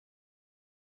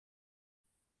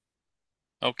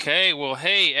Okay, well,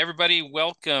 hey, everybody,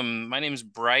 welcome. My name is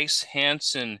Bryce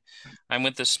Hanson. I'm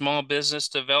with the Small Business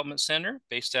Development Center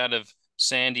based out of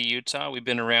Sandy, Utah. We've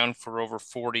been around for over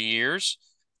 40 years,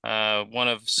 one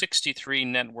of 63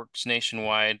 networks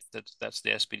nationwide. That's the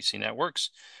SBDC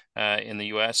networks in the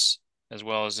US, as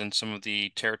well as in some of the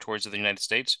territories of the United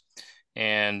States.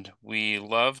 And we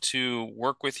love to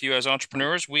work with you as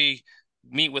entrepreneurs. We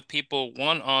meet with people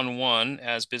one-on-one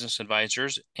as business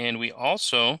advisors, and we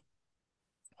also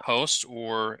host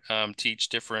or teach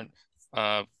different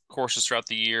courses throughout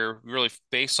the year, really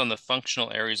based on the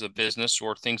functional areas of business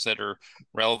or things that are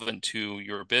relevant to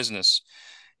your business.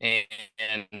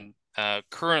 And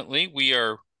currently,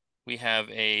 we have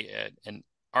an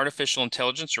artificial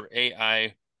intelligence or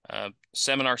AI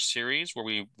seminar series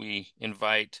where we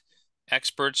invite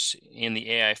experts in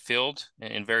the AI field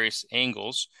in various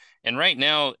angles. And right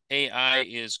now, AI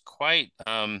is quite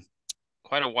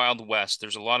a wild west.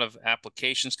 There's a lot of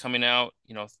applications coming out,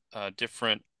 uh,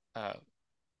 different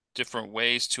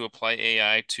ways to apply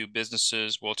AI to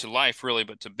businesses, well, to life really,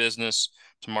 but to business,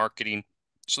 to marketing.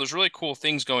 So there's really cool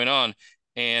things going on.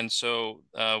 And so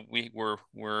we're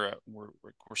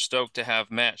stoked to have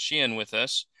Matt Sheehan with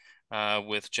us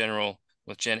with Gen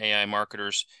AI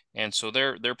marketers. And so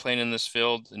they're playing in this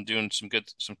field and doing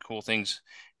some cool things.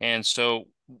 And so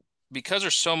because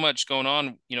there's so much going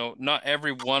on, not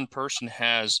every one person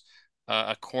has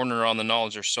a corner on the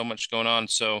knowledge. There's so much going on.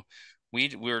 So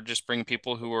we're just bringing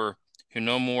people who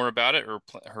know more about it or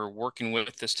are working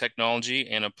with this technology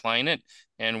and applying it.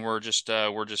 And we're just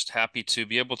happy to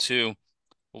be able to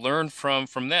learn from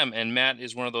them. And Matt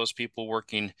is one of those people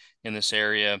working in this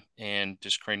area and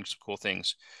just creating some cool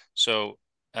things. So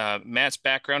Matt's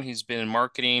background, he's been in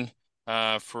marketing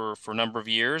for a number of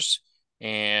years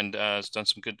and has done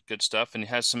some good stuff and he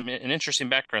has an interesting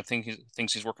background things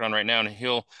he's working on right now, and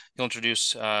he'll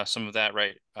introduce some of that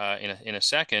right in a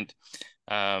second.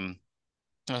 Um,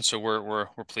 and so we're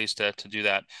pleased to do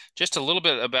that. Just a little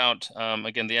bit about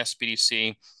again the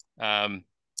SBDC and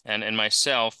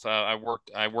myself. I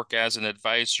work as an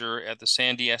advisor at the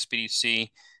Sandy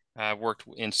SBDC. I worked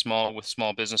with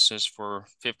small businesses for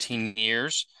 15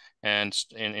 years, and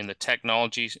in the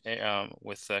technology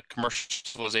with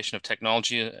commercialization of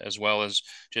technology as well as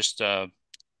just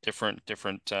different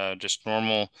just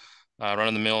normal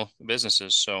run-of-the-mill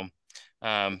businesses. So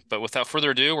but without further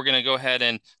ado, we're going to go ahead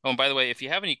and by the way, if you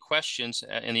have any questions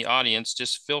in the audience,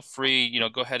 just feel free,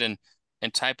 go ahead and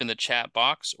type in the chat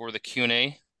box or the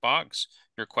Q&A box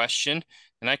your question,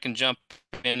 and I can jump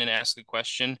in and ask a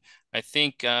question. I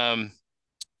think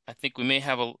I think we may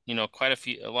have a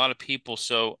lot of people,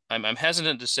 so I'm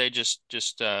hesitant to say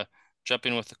just jump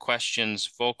in with the questions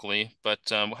vocally, but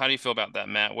how do you feel about that,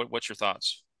 Matt? What's your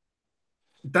thoughts?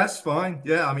 That's fine.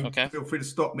 Yeah, I mean, Okay. feel free to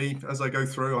stop me as I go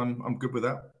through. I'm good with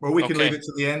that. Well, we can leave Okay. it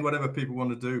to the end, whatever people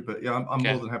want to do. But yeah, I'm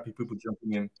more Okay. than happy people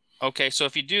jumping in. Okay, so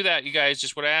if you do that, you guys,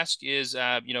 just what I ask is,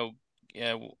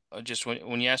 just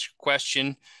when you ask your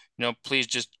question, please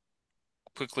just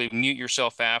quickly mute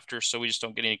yourself after, so we just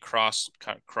don't get any cross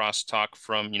talk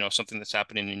from, something that's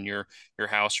happening in your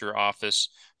house or your office,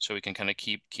 so we can kind of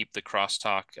keep the cross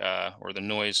talk or the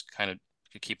noise kind of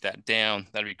keep that down.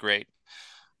 That'd be great.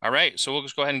 All right, so we'll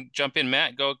just go ahead and jump in.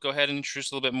 Matt, go ahead and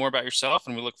introduce a little bit more about yourself,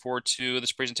 and we look forward to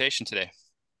this presentation today.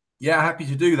 Yeah, happy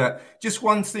to do that. Just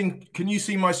one thing. Can you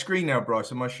see my screen now,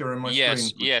 Bryce? Am I sharing my screen Yes,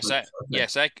 with yes, I folks? Okay.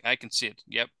 yes, I can see it.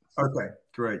 Yep. Okay,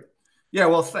 great. Yeah,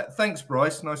 well, thanks,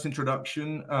 Bryce. Nice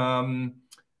introduction. Well,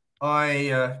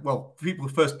 people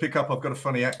first pick up, I've got a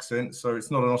funny accent, so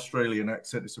it's not an Australian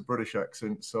accent, it's a British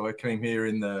accent. So I came here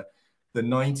in the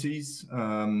 90s.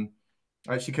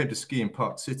 I actually came to ski in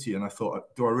Park City, and I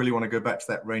thought, do I really want to go back to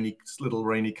that little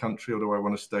rainy country, or do I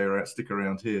want to stick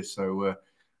around here? So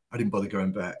I didn't bother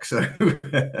going back. So and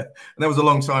that was a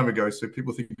long time ago. So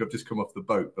people think I've just come off the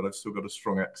boat, but I've still got a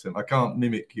strong accent. I can't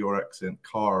mimic your accent.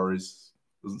 Car is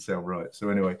doesn't sound right. So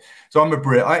anyway, so I'm a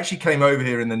Brit. I actually came over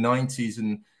here in the 90s,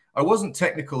 and I wasn't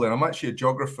technical then. I'm actually a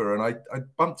geographer, and I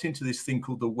bumped into this thing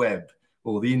called the web,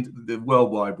 or the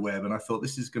World Wide Web, and I thought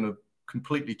this is going to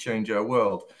completely change our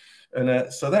world.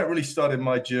 And so that really started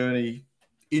my journey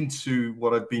into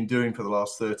what I've been doing for the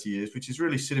last 30 years, which is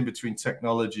really sitting between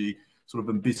technology sort of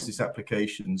and business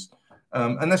applications.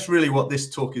 And that's really what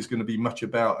this talk is going to be much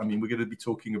about. I mean, we're going to be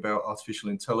talking about artificial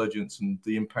intelligence and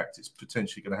the impact it's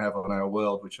potentially going to have on our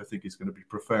world, which I think is going to be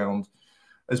profound.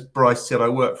 As Bryce said, I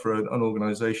work for an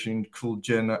organization called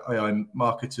Gen AI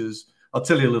Marketers. I'll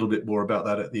tell you a little bit more about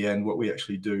that at the end, what we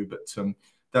actually do, but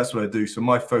that's what I do. So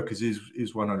my focus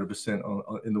is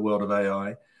 100% in the world of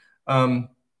AI.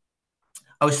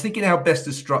 I was thinking how best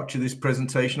to structure this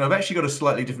presentation. I've actually got a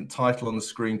slightly different title on the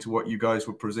screen to what you guys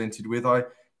were presented with. I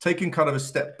taken kind of a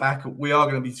step back. We are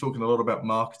going to be talking a lot about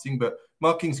marketing, but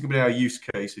marketing is going to be our use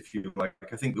case, if you like.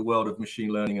 I think the world of machine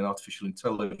learning and artificial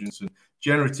intelligence and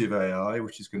generative AI,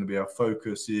 which is going to be our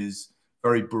focus, is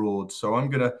very broad. So I'm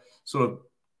going to sort of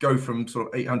go from sort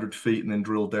of 800 feet and then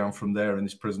drill down from there in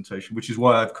this presentation, which is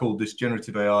why I've called this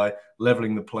generative AI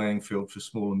leveling the playing field for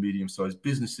small and medium-sized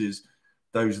businesses.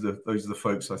 Those are the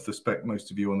folks I suspect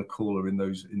most of you on the call are in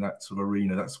that sort of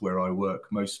arena. That's where I work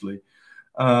mostly.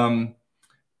 A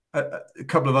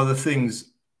couple of other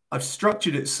things. I've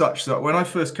structured it such that when I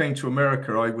first came to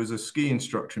America, I was a ski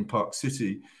instructor in Park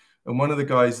City, and one of the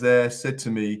guys there said to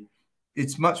me,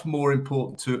 "It's much more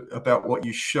important about what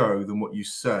you show than what you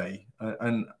say."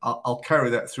 And I'll carry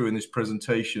that through in this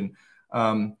presentation.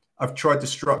 I've tried to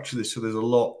structure this so there's a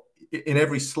lot in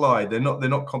every slide. They're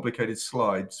not complicated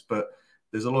slides, but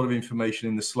there's a lot of information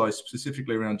in the slides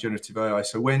specifically around generative AI.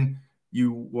 So when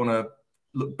you want to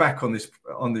look back on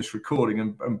this recording,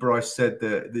 and Bryce said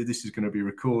that this is going to be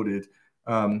recorded,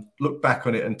 look back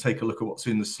on it and take a look at what's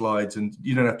in the slides. And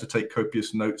you don't have to take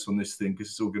copious notes on this thing because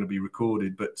it's all going to be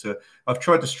recorded. But I've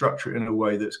tried to structure it in a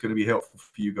way that's going to be helpful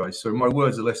for you guys. So my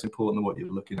words are less important than what you're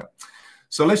looking at.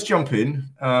 So let's jump in.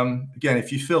 Again,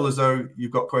 if you feel as though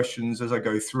you've got questions as I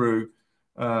go through,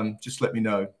 just let me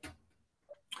know.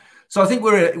 So I think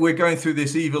we're going through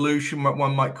this evolution.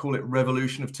 One might call it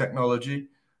revolution of technology.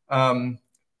 As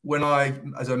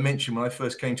I mentioned, when I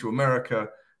first came to America,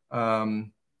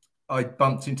 I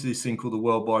bumped into this thing called the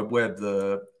World Wide Web.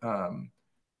 The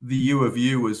U of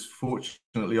U was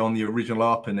fortunately on the original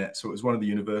ARPANET, so it was one of the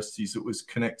universities that was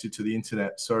connected to the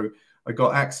internet. So I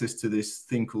got access to this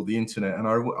thing called the internet, and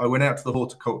I went out to the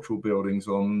horticultural buildings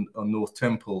on North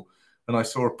Temple, and I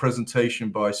saw a presentation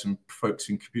by some folks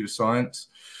in computer science.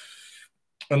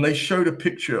 And they showed a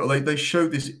picture, or they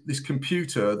showed this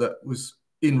computer that was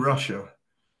in Russia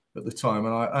at the time,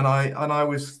 and I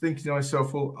was thinking to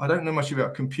myself, well, I don't know much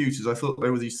about computers. I thought they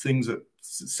were these things that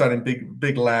sat in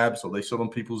big labs, or they sat on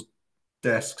people's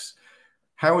desks.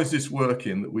 How is this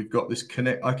working? That we've got this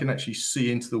connect? I can actually see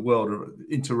into the world,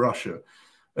 into Russia,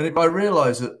 and I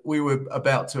realized that we were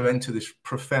about to enter this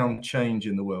profound change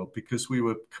in the world because we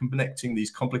were connecting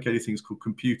these complicated things called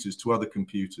computers to other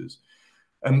computers.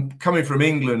 And coming from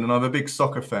England, and I'm a big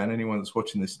soccer fan. Anyone that's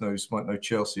watching this might know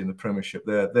Chelsea in the Premiership.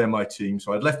 They're my team.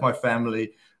 So I'd left my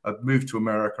family. I'd moved to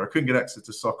America. I couldn't get access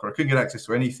to soccer. I couldn't get access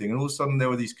to anything. And all of a sudden, there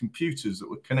were these computers that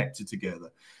were connected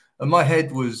together. And my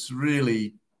head was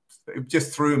really, it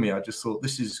just threw me. I just thought,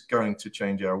 this is going to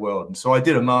change our world. And so I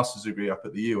did a master's degree up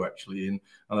at the U, actually, and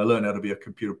I learned how to be a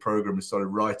computer programmer and started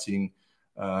writing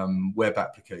web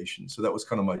applications. So that was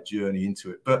kind of my journey into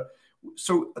it. But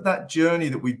so that journey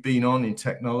that we've been on in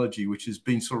technology, which has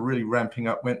been sort of really ramping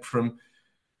up, went from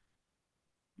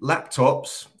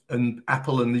laptops and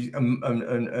Apple and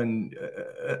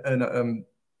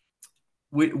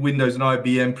Windows and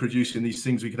IBM producing these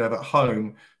things we could have at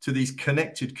home to these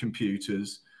connected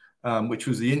computers, which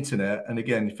was the internet. And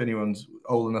again, if anyone's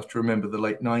old enough to remember the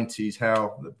late 90s,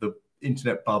 how the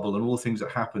internet bubble and all the things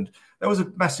that happened, that was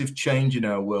a massive change in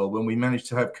our world when we managed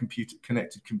to have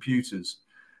connected computers.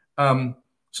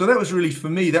 So that was really, for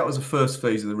me, that was the first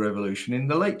phase of the revolution. In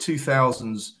the late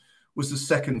 2000s was the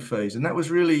second phase, and that was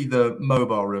really the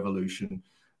mobile revolution.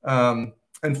 And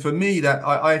for me, that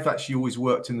I've actually always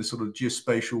worked in the sort of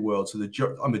geospatial world. So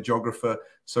I'm a geographer,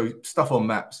 so stuff on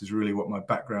maps is really what my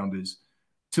background is.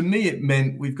 To me, it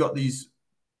meant we've got these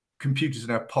computers in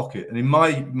our pocket, and in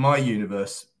my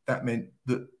universe, that meant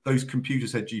that those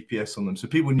computers had GPS on them, so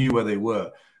people knew where they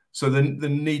were. So the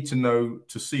need to know,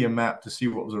 to see a map, to see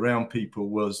what was around people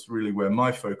was really where my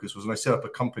focus was. And I set up a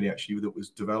company actually that was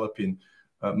developing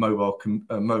mobile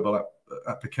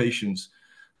applications.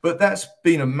 But that's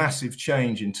been a massive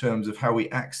change in terms of how we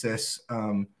access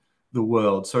the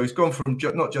world. So it's gone from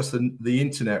not just the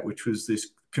internet, which was this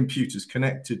computers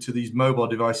connected, to these mobile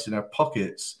devices in our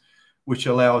pockets, which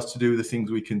allow us to do the things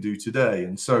we can do today.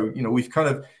 And so, you know, we've kind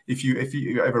of, if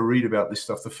you ever read about this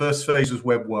stuff, the first phase was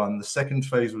Web 1, the second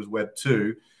phase was Web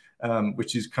 2,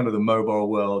 which is kind of the mobile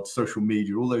world, social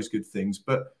media, all those good things.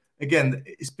 But again,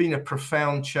 it's been a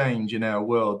profound change in our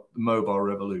world, the mobile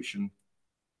revolution.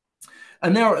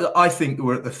 And now I think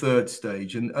we're at the third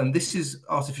stage, and this is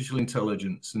artificial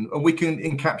intelligence. And we can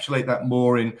encapsulate that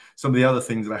more in some of the other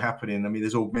things that are happening. I mean,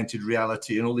 there's augmented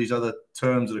reality and all these other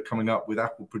terms that are coming up with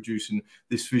Apple producing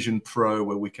this Vision Pro,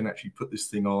 where we can actually put this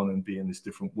thing on and be in this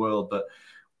different world. But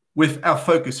with our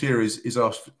focus here is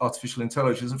artificial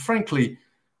intelligence. And frankly,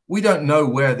 we don't know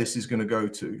where this is going to go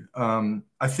to.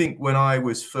 I think when I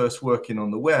was first working on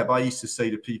the web, I used to say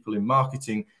to people in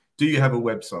marketing, do you have a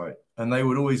website? And they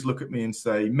would always look at me and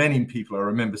say, many people I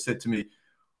remember said to me,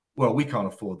 well, we can't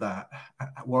afford that.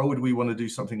 Why would we want to do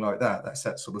something like that? That's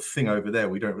that sort of thing over there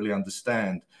we don't really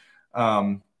understand.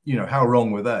 How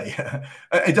wrong were they?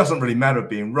 It doesn't really matter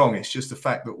being wrong. It's just the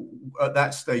fact that at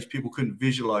that stage, people couldn't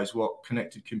visualize what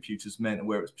connected computers meant and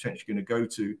where it was potentially going to go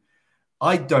to.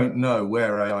 I don't know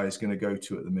where AI is going to go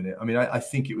to at the minute. I mean, I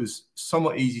think it was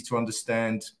somewhat easy to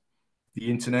understand the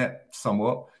internet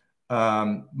somewhat.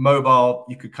 Mobile,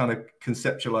 you could kind of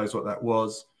conceptualize what that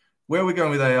was. Where we're going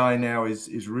with AI now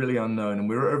is really unknown, and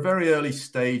we're at a very early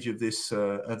stage of this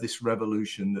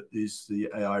revolution that is the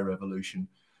AI revolution.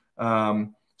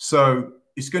 So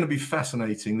it's going to be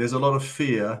fascinating. There's a lot of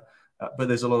fear, but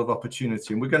there's a lot of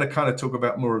opportunity, and we're going to kind of talk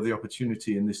about more of the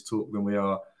opportunity in this talk than we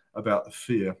are about the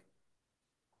fear.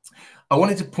 I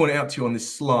wanted to point out to you on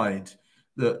this slide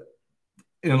that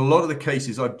in a lot of the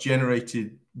cases, I've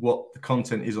generated what the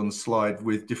content is on the slide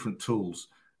with different tools,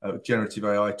 generative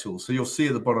AI tools. So you'll see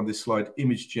at the bottom of this slide,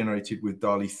 image generated with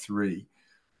DALL-E 3.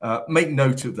 Make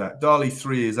note of that. DALL-E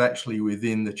 3 is actually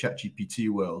within the ChatGPT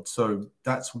world. So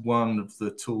that's one of the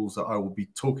tools that I will be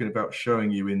talking about showing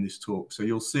you in this talk. So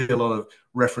you'll see a lot of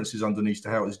references underneath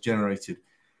to how it's generated.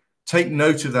 Take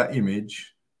note of that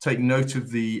image. Take note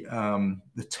of the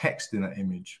text in that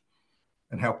image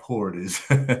and how poor it is.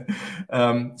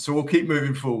 So we'll keep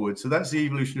moving forward. So that's the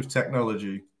evolution of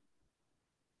technology.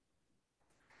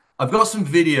 I've got some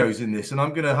videos in this, and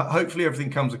I'm going to, hopefully everything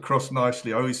comes across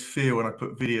nicely. I always fear when I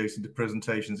put videos into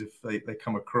presentations if they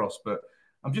come across, but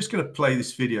I'm just going to play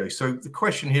this video. So the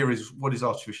question here is, what is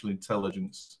artificial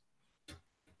intelligence?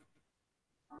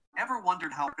 Ever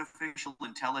wondered how artificial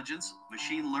intelligence,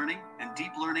 machine learning, and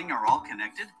deep learning are all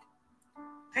connected?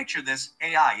 Picture this: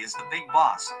 AI is the big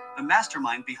boss, the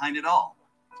mastermind behind it all.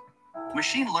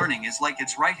 Machine learning is like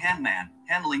its right-hand man,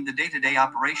 handling the day-to-day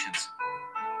operations.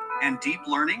 And deep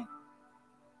learning?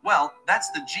 Well,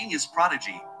 that's the genius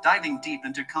prodigy, diving deep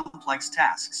into complex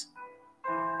tasks.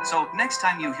 So, next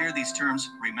time you hear these terms,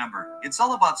 remember, it's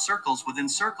all about circles within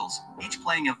circles, each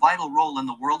playing a vital role in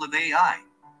the world of AI.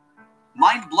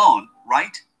 Mind blown,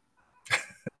 right?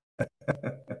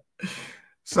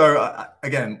 So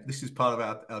again, this is part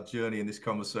of our journey in this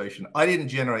conversation. I didn't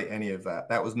generate any of that.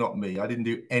 That was not me. I didn't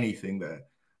do anything there.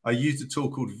 I used a tool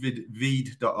called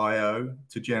Veed.io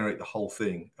to generate the whole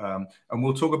thing. And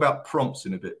we'll talk about prompts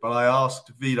in a bit, but I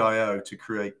asked Veed.io to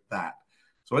create that.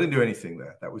 So I didn't do anything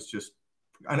there. That was just,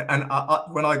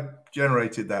 when I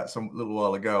generated that some little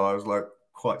while ago, I was like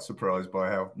quite surprised by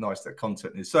how nice that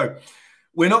content is. So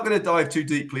we're not going to dive too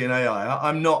deeply in AI.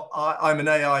 I'm an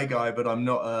AI guy, but I'm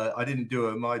not, I didn't do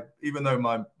even though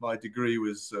my degree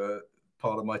was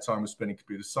part of my time was spent in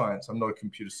computer science, I'm not a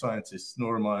computer scientist,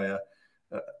 nor am I,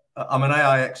 I'm an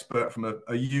AI expert from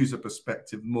a user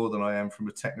perspective more than I am from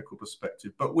a technical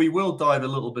perspective. But we will dive a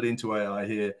little bit into AI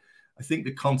here. I think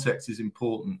the context is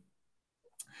important.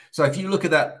 So if you look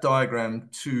at that diagram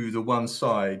to the one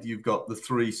side, you've got the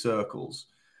three circles.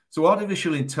 So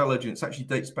artificial intelligence actually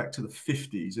dates back to the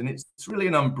 50s, and it's really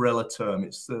an umbrella term.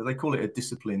 They call it a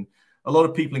discipline. A lot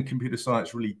of people in computer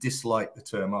science really dislike the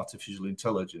term artificial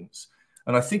intelligence.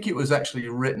 And I think it was actually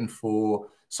written for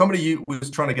somebody who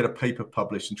was trying to get a paper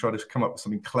published and try to come up with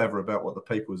something clever about what the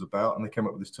paper was about, and they came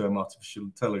up with this term artificial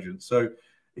intelligence. So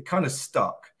it kind of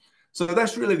stuck. So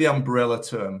that's really the umbrella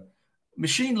term.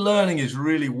 Machine learning is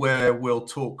really where we'll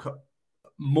talk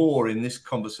more in this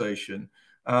conversation.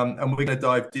 And we're going to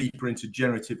dive deeper into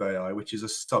generative AI, which is a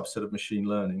subset of machine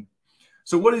learning.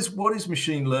 So what is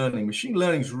machine learning? Machine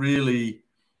learning is really,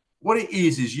 what it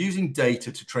is using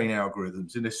data to train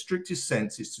algorithms. In the strictest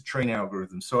sense, it's to train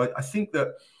algorithms. So I think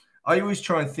that I always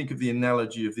try and think of the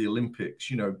analogy of the Olympics.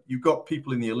 You know, you've got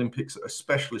people in the Olympics that are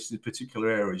specialists in particular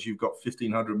areas. You've got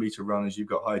 1,500-meter runners, you've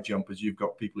got high jumpers, you've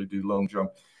got people who do long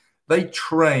jump. They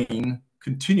train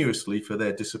continuously for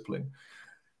their discipline.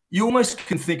 You almost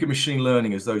can think of machine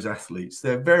learning as those athletes.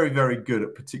 They're very, very good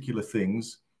at particular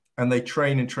things, and they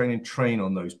train and train and train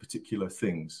on those particular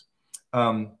things.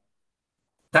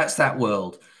 That's that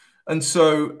world. And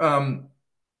so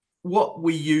what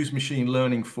we use machine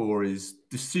learning for is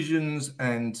decisions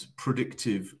and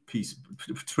predictive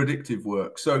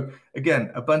work. So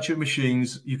again, a bunch of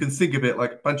machines, you can think of it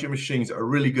like a bunch of machines that are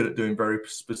really good at doing very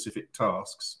specific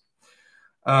tasks.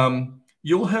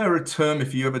 You'll hear a term,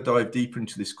 if you ever dive deeper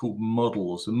into this, called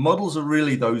models. And models are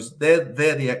really those, they're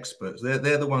the experts. They're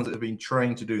the ones that have been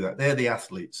trained to do that. They're the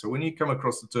athletes. So when you come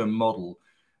across the term model,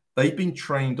 they've been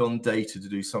trained on data to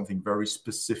do something very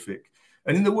specific.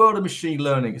 And in the world of machine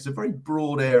learning, it's a very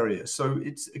broad area. So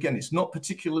it's not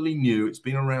particularly new. It's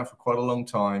been around for quite a long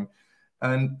time.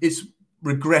 And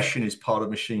regression is part of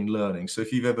machine learning. So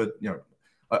if you've ever,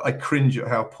 I cringe at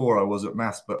how poor I was at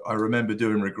maths, but I remember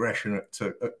doing regression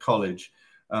at college.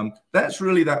 That's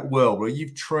really that world where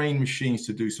you've trained machines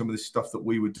to do some of this stuff that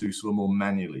we would do sort of more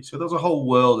manually. So there's a whole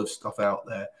world of stuff out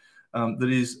there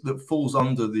that falls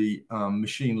under the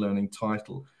machine learning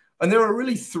title. And there are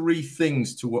really three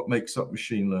things to what makes up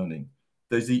machine learning.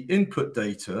 There's the input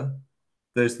data,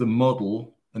 there's the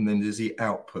model, and then there's the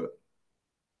output.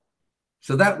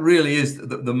 So that really is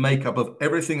the makeup of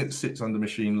everything that sits under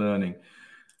machine learning.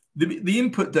 The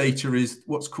input data is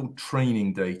what's called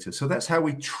training data. So that's how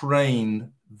we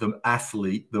train the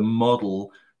athlete, the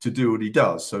model, to do what he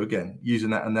does. So again, using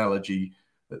that analogy,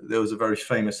 there was a very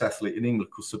famous athlete in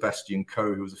England called Sebastian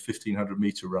Coe, who was a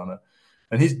 1500-meter runner.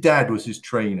 And his dad was his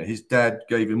trainer. His dad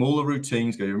gave him all the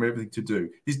routines, gave him everything to do.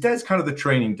 His dad's kind of the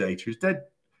training data. His dad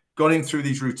got him through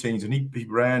these routines, and he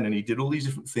ran and he did all these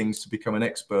different things to become an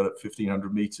expert at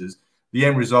 1500 meters. The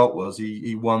end result was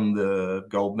he won the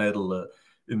gold medal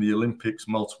in the Olympics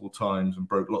multiple times and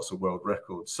broke lots of world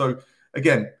records. So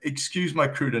again, excuse my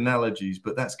crude analogies,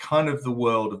 but that's kind of the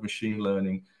world of machine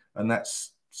learning. And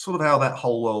that's sort of how that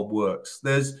whole world works.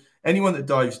 There's anyone that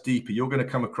dives deeper, you're going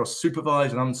to come across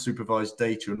supervised and unsupervised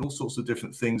data and all sorts of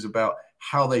different things about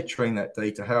how they train that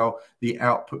data, how the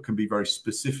output can be very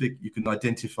specific. You can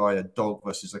identify a dog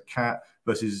versus a cat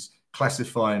versus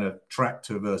classifying a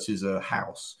tractor versus a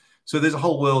house. So there's a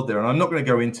whole world there, and I'm not going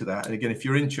to go into that. And again, if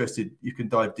you're interested, you can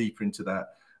dive deeper into that.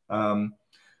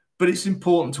 But it's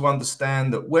important to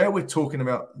understand that where we're talking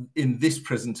about in this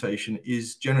presentation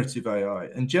is generative AI.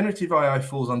 And generative AI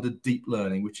falls under deep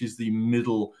learning, which is the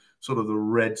middle, sort of the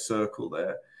red circle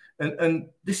there. And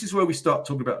this is where we start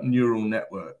talking about neural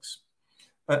networks.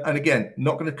 And again,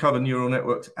 not going to cover neural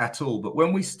networks at all. But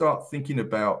when we start thinking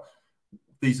about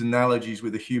these analogies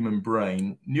with the human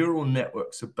brain, neural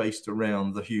networks are based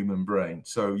around the human brain.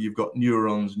 So you've got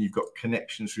neurons and you've got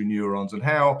connections through neurons, and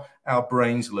how our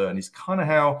brains learn is kind of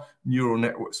how neural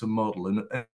networks are modeled.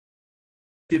 And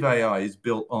AI is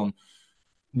built on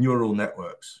neural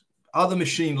networks. Other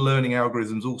machine learning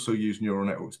algorithms also use neural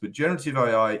networks, but generative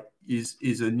AI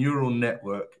is a neural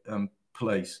network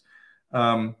place.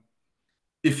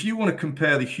 If you want to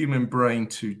compare the human brain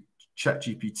to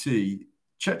ChatGPT,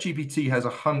 ChatGPT has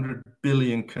 100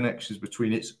 billion connections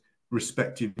between its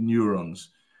respective neurons.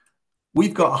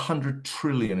 We've got 100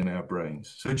 trillion in our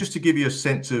brains. So just to give you a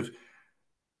sense of,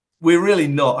 we're really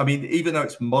not, I mean, even though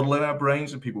it's modeling our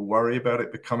brains and people worry about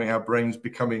it becoming our brains,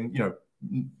 becoming,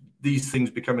 these things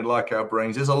becoming like our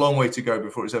brains, there's a long way to go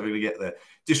before it's ever going to get there.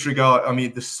 Disregard, I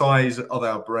mean, the size of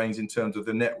our brains in terms of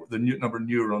the number of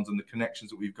neurons and the connections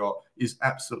that we've got is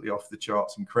absolutely off the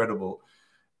charts, incredible.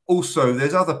 Also,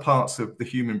 there's other parts of the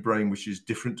human brain which is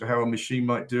different to how a machine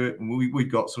might do it. And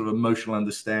we've got sort of emotional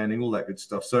understanding, all that good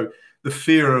stuff. So the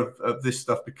fear of this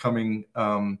stuff becoming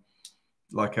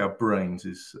like our brains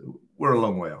we're a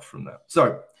long way off from that.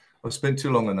 So I've spent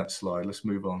too long on that slide. Let's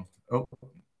move on. Oh,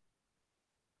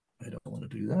 I don't want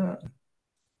to do that.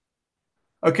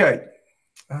 Okay.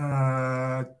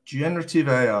 Generative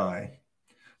AI.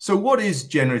 So what is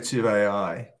generative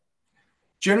AI?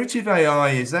 Generative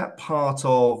AI is that part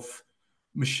of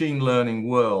machine learning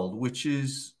world, which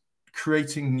is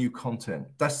creating new content.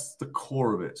 That's the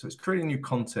core of it. So it's creating new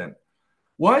content.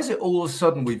 Why is it all of a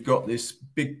sudden we've got this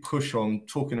big push on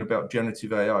talking about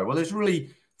generative AI? Well, there's really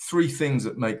three things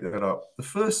that make that up. The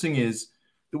first thing is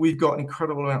that we've got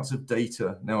incredible amounts of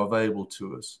data now available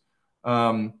to us.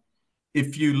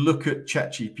 If you look at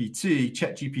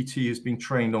ChatGPT has been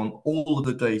trained on all of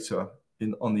the data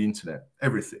on the internet,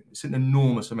 everything. It's an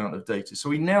enormous amount of data. So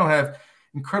we now have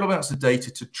incredible amounts of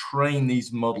data to train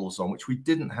these models on, which we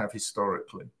didn't have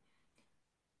historically.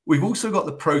 We've also got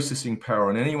the processing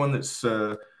power, and anyone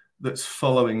that's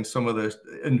following some of the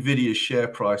NVIDIA share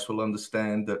price will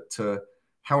understand that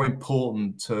how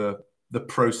important the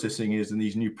processing is and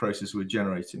these new processes we're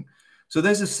generating. So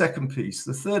there's a second piece.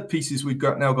 The third piece is we've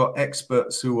now got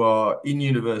experts who are in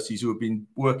universities who have been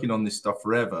working on this stuff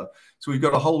forever. So we've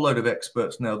got a whole load of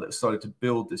experts now that have started to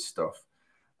build this stuff.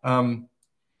 And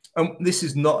this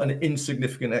is not an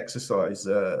insignificant exercise.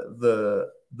 The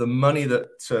money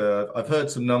that I've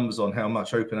heard some numbers on how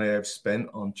much OpenAI have spent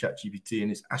on ChatGPT, and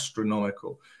it's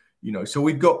astronomical. So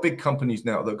we've got big companies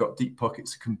now that have got deep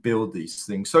pockets that can build these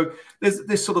things. So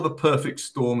there's sort of a perfect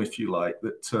storm, if you like,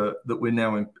 that we're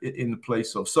now in the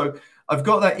place of. So I've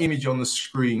got that image on the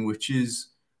screen,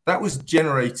 that was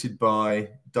generated by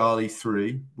DALL-E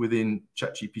 3 within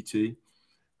ChatGPT.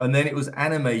 And then it was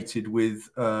animated with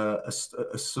a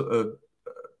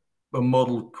a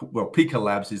model. Well, Pika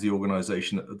Labs is the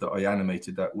organization that I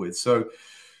animated that with. So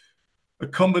a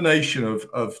combination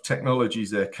of technologies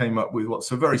there came up with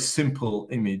what's a very simple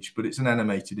image, but it's an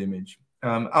animated image.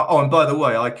 Oh, and by the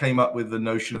way, I came up with the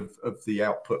notion of the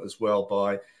output as well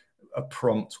by a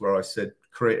prompt where I said,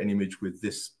 create an image with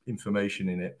this information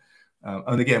in it.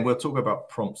 And again, we'll talk about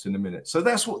prompts in a minute. So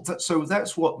that's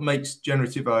what makes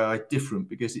generative AI different,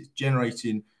 because it's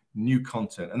generating new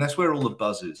content, and that's where all the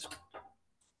buzz is.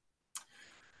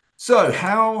 So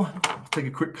take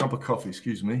a quick cup of coffee,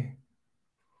 excuse me.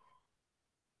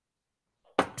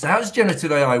 So how does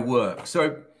generative AI work?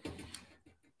 So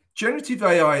generative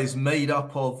AI is made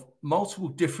up of multiple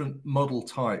different model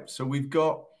types. So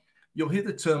you'll hear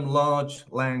the term large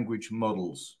language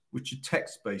models, which are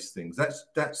text-based things. That's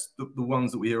the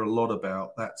ones that we hear a lot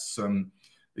about. That's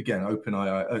again,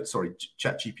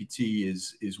 ChatGPT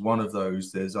is one of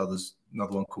those. There's others,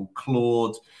 another one called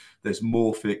Claude. There's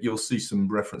Morphic. You'll see some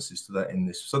references to that in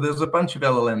this. So there's a bunch of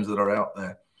LLMs that are out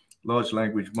there, large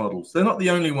language models. They're not the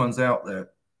only ones out there.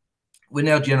 We're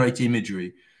now generating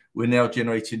imagery. We're now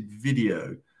generating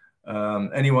video.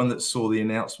 Anyone that saw the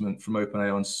announcement from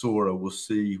OpenAI on Sora will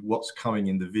see what's coming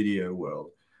in the video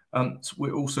world. So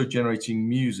we're also generating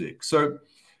music. So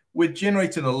we're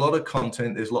generating a lot of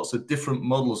content. There's lots of different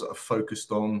models that are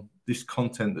focused on this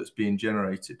content that's being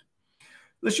generated.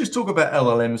 Let's just talk about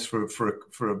LLMs for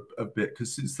a bit,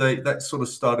 because since that sort of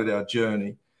started our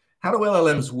journey. How do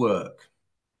LLMs work?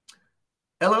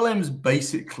 LLMs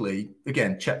basically,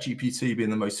 again, ChatGPT being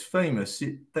the most famous,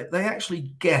 they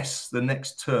actually guess the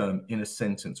next term in a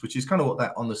sentence, which is kind of what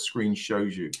that on the screen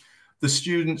shows you. The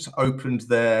students opened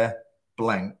their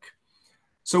blank.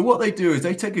 So what they do is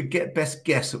they take a best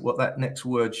guess at what that next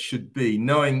word should be,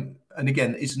 knowing, and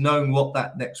again, it's knowing what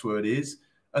that next word is,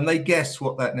 and they guess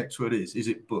what that next word is. Is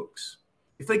it books?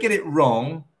 If they get it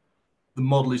wrong, the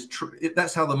model is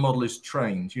that's how the model is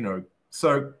trained, you know.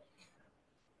 So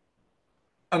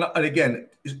and again,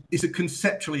 it's a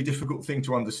conceptually difficult thing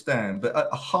to understand, but at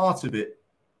the heart of it,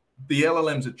 the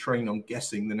LLMs are trained on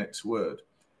guessing the next word.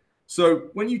 So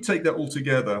when you take that all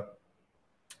together,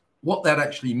 what that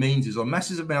actually means is on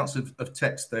massive amounts of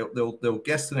text, they'll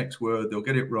guess the next word, they'll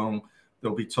get it wrong,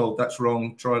 they'll be told that's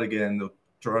wrong, try it again, they'll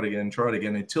try it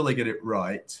again until they get it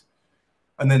right,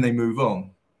 and then they move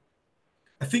on.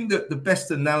 I think that the best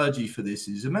analogy for this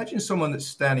is, imagine someone that's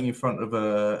standing in front of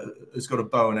has got a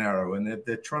bow and arrow, and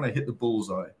they're trying to hit the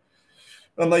bullseye,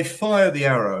 and they fire the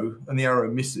arrow and the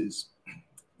arrow misses.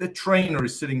 Their trainer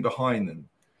is sitting behind them,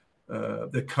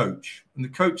 the coach, and the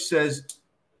coach says,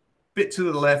 bit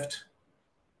to the left,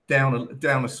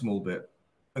 down a small bit,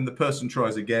 and the person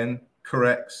tries again,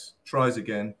 corrects, tries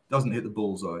again, doesn't hit the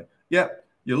bullseye. Yep,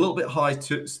 you're a little bit high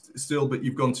still, but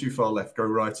you've gone too far left, go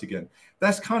right again.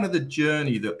 That's kind of the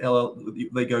journey that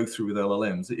they go through with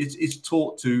LLMs. It's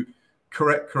taught to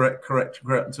correct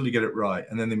until you get it right,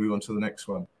 and then they move on to the next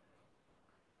one.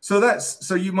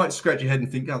 So you might scratch your head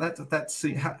and think, oh,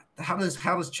 how does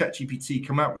ChatGPT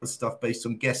come out with stuff based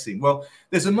on guessing? Well,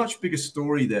 there's a much bigger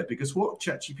story there, because what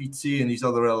ChatGPT and these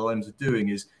other LLMs are doing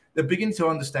is they're beginning to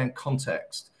understand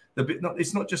context.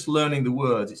 It's not just learning the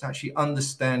words, it's actually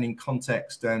understanding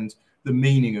context and the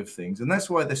meaning of things. And that's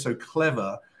why they're so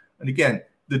clever. And again,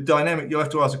 the dynamic, you'll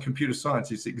have to ask a computer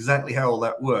scientist exactly how all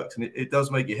that works. And it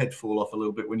does make your head fall off a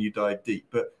little bit when you dive deep.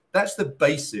 But that's the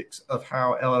basics of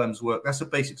how LLMs work. That's the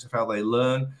basics of how they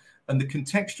learn. And the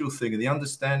contextual thing and the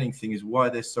understanding thing is why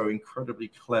they're so incredibly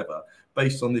clever,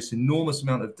 based on this enormous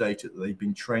amount of data that they've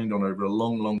been trained on over a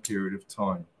long, long period of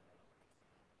time.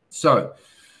 So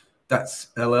that's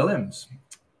LLMs.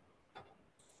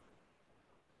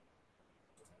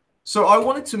 So I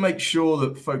wanted to make sure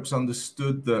that folks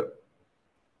understood that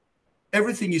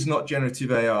everything is not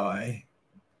generative AI.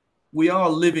 We are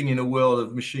living in a world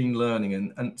of machine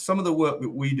learning, and some of the work that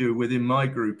we do within my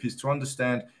group is to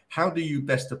understand how do you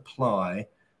best apply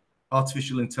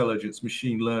artificial intelligence,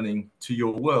 machine learning to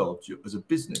your world as a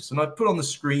business. And I put on the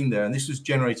screen there, and this was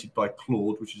generated by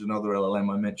Claude, which is another LLM,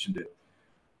 I mentioned it.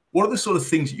 What are the sort of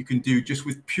things that you can do just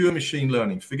with pure machine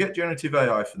learning? Forget generative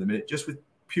AI for the minute, just with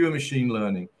pure machine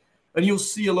learning. And you'll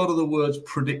see a lot of the words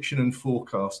prediction and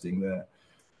forecasting there.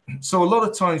 So a lot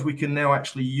of times we can now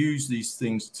actually use these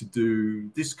things to do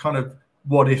this kind of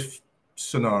what if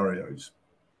scenarios.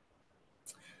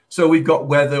 So we've got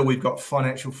weather, we've got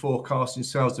financial forecasting,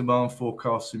 sales demand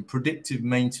forecasting, predictive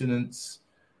maintenance,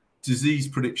 disease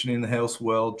prediction in the health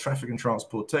world, traffic and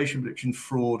transportation prediction,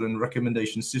 fraud and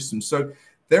recommendation systems. So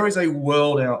there is a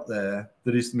world out there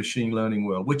that is the machine learning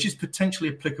world, which is potentially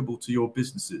applicable to your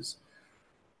businesses.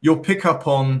 You'll pick up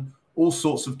on all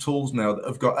sorts of tools now that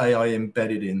have got AI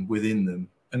embedded within them.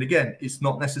 And again, it's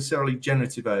not necessarily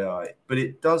generative AI, but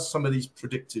it does some of these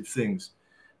predictive things.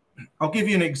 I'll give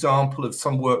you an example of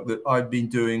some work that I've been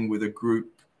doing with a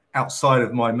group outside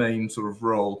of my main sort of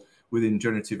role within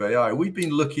generative AI. We've been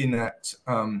looking at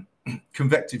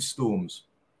convective storms.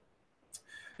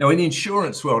 Now, in the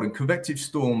insurance world, and convective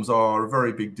storms are a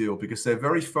very big deal because they're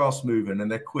very fast moving and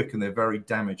they're quick and they're very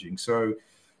damaging. So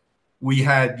we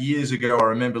had years ago, I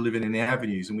remember living in the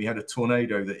avenues, and we had a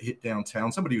tornado that hit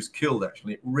downtown. Somebody was killed,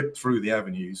 actually. It ripped through the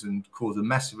avenues and caused a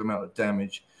massive amount of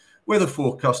damage. Weather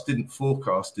forecast didn't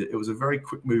forecast it. It was a very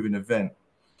quick moving event.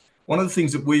 One of the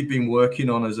things that we've been working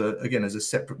on as a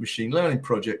separate machine learning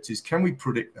project is, can we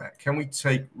predict that? Can we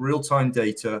take real-time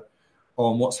data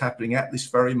on what's happening at this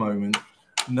very moment,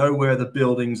 know where the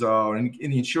buildings are? And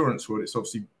in the insurance world, it's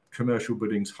obviously commercial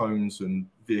buildings, homes and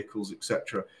vehicles,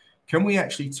 etc. Can we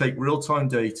actually take real-time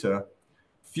data,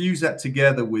 fuse that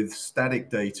together with static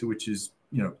data, which is,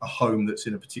 you know, a home that's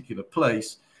in a particular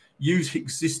place, use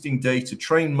existing data,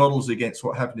 train models against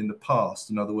what happened in the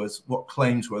past. In other words, what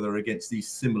claims were there against these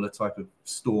similar type of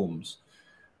storms,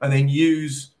 and then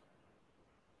use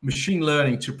machine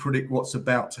learning to predict what's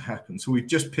about to happen. So we've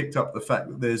just picked up the fact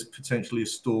that there's potentially a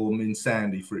storm in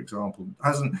Sandy, for example.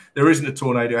 There isn't a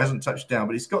tornado, hasn't touched down,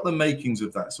 but it's got the makings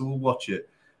of that. So we'll watch it.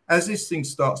 As this thing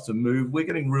starts to move, we're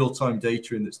getting real-time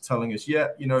data in that's telling us, yeah,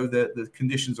 you know, the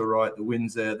conditions are right, the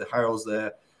wind's there, the hail's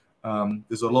there.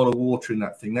 There's a lot of water in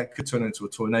that thing. That could turn into a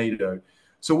tornado.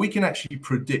 So we can actually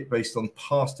predict, based on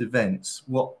past events,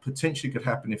 what potentially could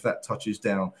happen if that touches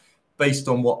down, based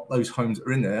on what those homes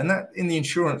are in there. And that, in the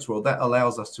insurance world, that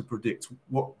allows us to predict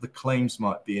what the claims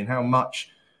might be and how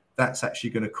much that's actually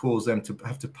going to cause them to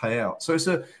have to pay out. So it's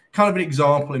a kind of an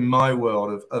example in my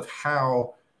world of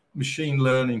how machine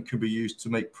learning can be used to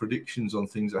make predictions on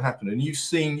things that happen. And you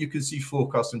can see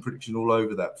forecast and prediction all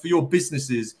over that. For your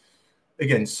businesses,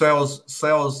 again,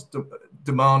 sales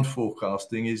demand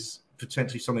forecasting is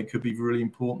potentially something that could be really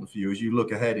important for you as you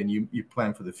look ahead and you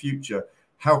plan for the future.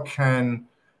 How can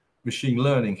machine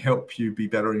learning help you be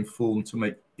better informed to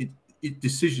make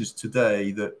decisions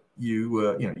today that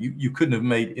you couldn't have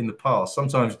made in the past?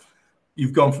 Sometimes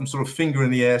you've gone from sort of finger in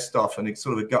the air stuff and it's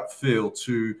sort of a gut feel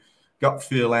to gut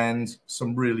feel and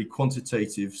some really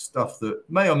quantitative stuff that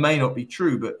may or may not be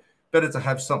true, but better to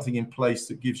have something in place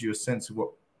that gives you a sense of what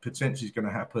potentially is going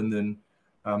to happen than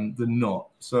not.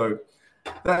 So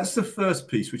that's the first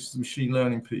piece, which is the machine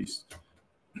learning piece.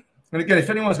 And again, if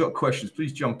anyone's got questions,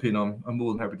 please jump in. I'm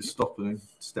more than happy to stop and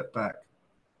step back.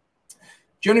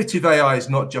 Generative AI is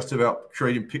not just about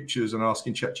creating pictures and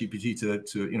asking ChatGPT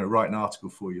to write an article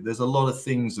for you. There's a lot of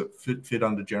things that fit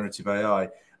under generative AI.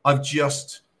 I've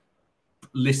just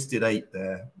listed 8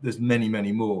 there. There's many,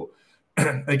 many more.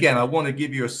 Again, I want to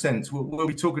give you a sense. We'll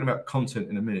be talking about content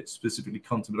in a minute, specifically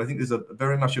content, but I think there's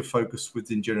very much a focus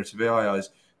within generative AI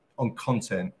on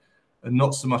content, and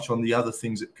not so much on the other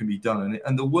things that can be done.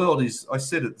 And the world is, I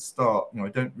said at the start, we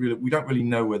don't really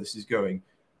know where this is going,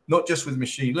 not just with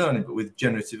machine learning, but with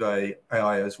generative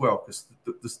AI as well, because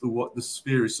the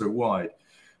sphere is so wide.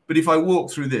 But if I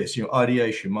walk through this,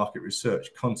 ideation, market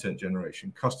research, content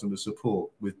generation, customer support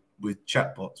with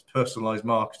chatbots, personalized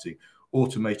marketing,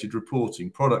 automated reporting,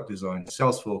 product design,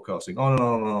 sales forecasting, on and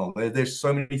on and on. There's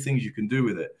so many things you can do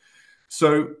with it.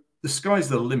 So the sky's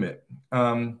the limit.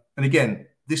 And again,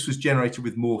 this was generated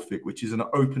with Morphic, which is an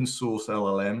open source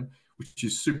LLM, which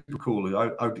is super cool.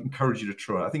 I would encourage you to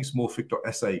try it. I think it's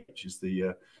morphic.sh is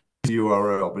the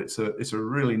URL, but it's a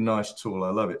really nice tool. I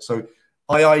love it. So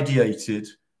I ideated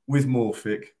with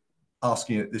Morphic,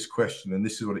 asking it this question, and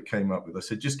this is what it came up with. I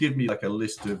said, just give me like a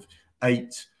list of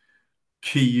 8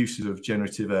 key uses of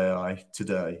generative AI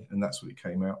today, and that's what it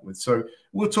came out with. So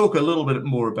we'll talk a little bit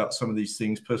more about some of these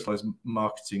things, personalized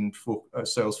marketing,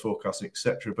 sales forecasting,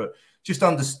 etc. But just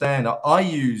understand, I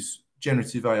use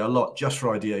generative AI a lot just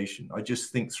for ideation. I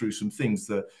just think through some things.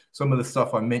 Some of the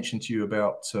stuff I mentioned to you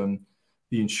about the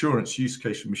insurance use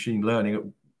case of machine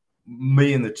learning,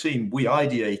 me and the team, we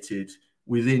ideated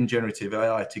within generative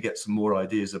AI to get some more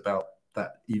ideas about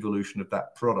that evolution of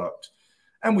that product.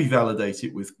 And we validate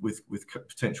it with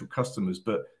potential customers.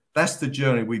 But that's the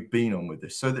journey we've been on with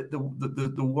this. So that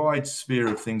the wide sphere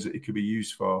of things that it could be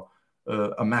used for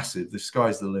are massive. The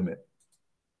sky's the limit.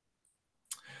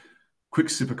 Quick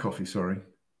sip of coffee, sorry.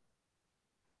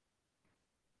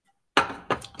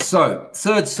 So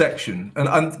third section,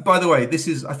 and by the way,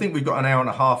 I think we've got an hour and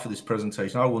a half for this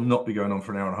presentation. I will not be going on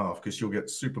for an hour and a half because you'll get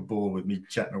super bored with me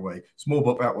chatting away. It's more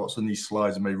about what's on these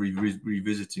slides and maybe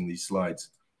revisiting these slides.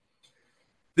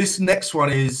 This next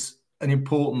one is an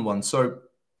important one. So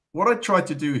what I tried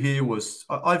to do here was,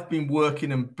 I've been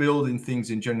working and building things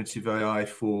in generative AI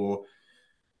for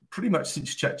pretty much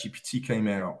since ChatGPT came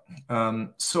out.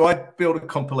 So I built a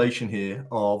compilation here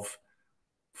of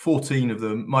 14 of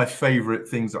them, my favorite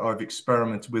things that I've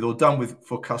experimented with or done with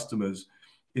for customers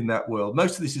in that world.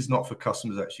 Most of this is not for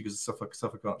customers actually, because it's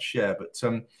stuff I can't share. But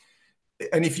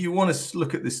and if you want to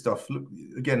look at this stuff, look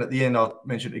again at the end, I'll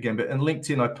mention it again. But on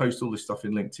LinkedIn, I post all this stuff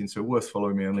in LinkedIn, so worth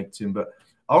following me on LinkedIn. But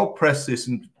I'll press this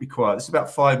and be quiet. This is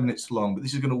about 5 minutes long, but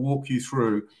this is going to walk you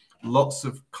through lots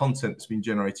of content that's been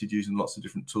generated using lots of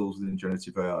different tools within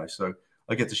generative AI. So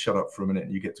I get to shut up for a minute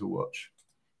and you get to watch.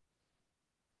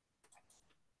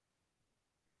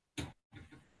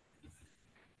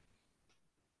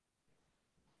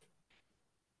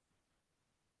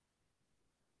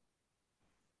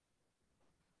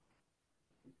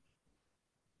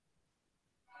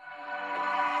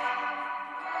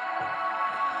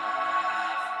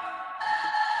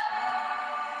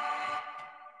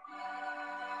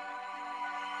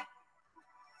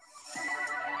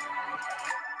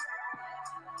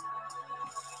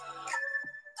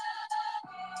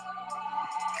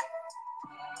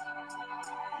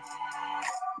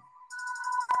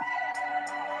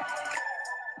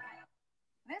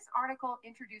 This article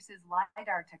introduces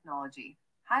LiDAR technology,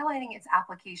 highlighting its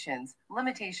applications,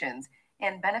 limitations,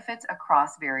 and benefits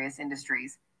across various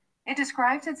industries. It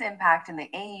describes its impact in the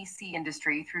AEC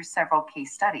industry through several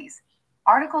case studies.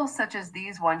 Articles such as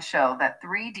these ones show that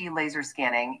 3D laser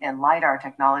scanning and LiDAR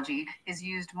technology is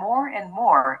used more and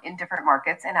more in different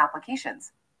markets and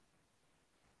applications.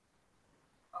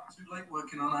 Too late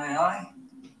working on AI?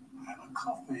 Have a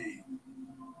coffee.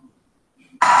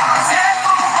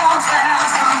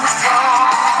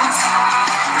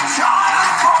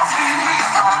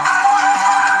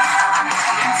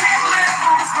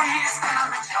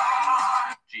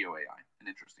 GeoAI, an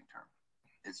interesting term.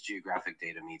 It's geographic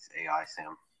data meets AI,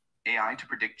 Sam. AI to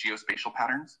predict geospatial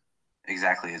patterns?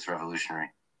 Exactly, it's revolutionary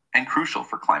and crucial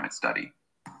for climate study.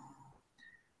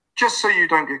 Just so you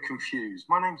don't get confused,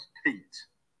 my name's Pete.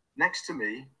 Next to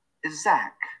me is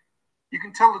Zach. You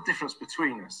can tell the difference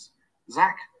between us.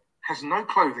 Zach has no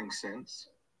clothing sense.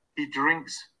 He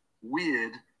drinks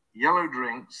weird yellow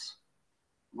drinks,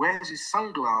 wears his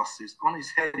sunglasses on his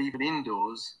head even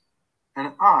indoors,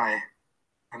 and I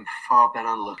am far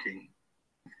better looking.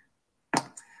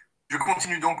 Je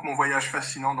continue donc mon voyage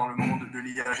fascinant dans le monde de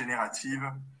l'IA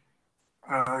générative.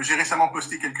 J'ai récemment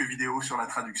posté quelques vidéos sur la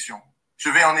traduction. Je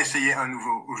vais en essayer un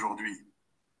nouveau aujourd'hui.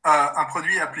 Un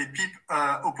produit appelé PIP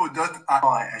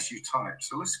Oppo.ai as you type.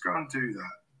 So let's go and do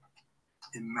that.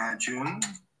 Imagine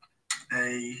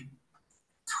a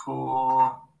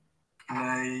tornado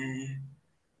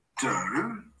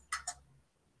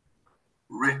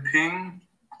ripping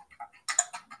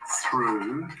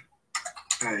through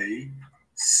a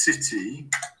city,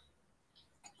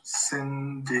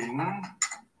 sending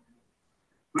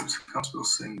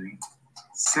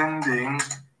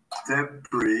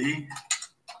debris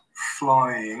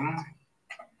flying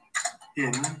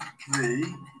in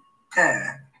the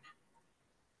air.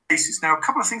 Now, a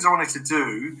couple of things I wanted to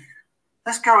do.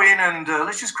 Let's go in and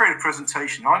let's just create a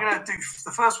presentation. I'm going to do,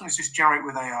 the first one is just generate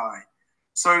with AI.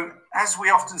 So as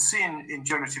we often see in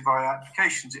generative AI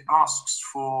applications, it asks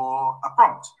for a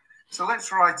prompt. So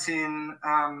let's write in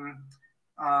a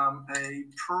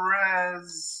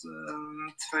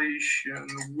presentation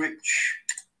which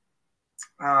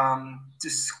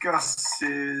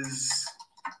discusses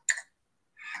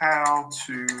how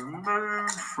to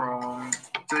move from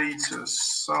data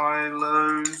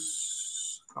silos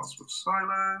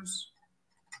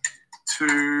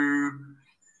to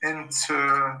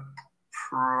enterprise.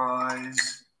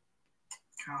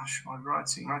 Gosh, my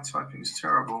typing is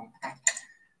terrible.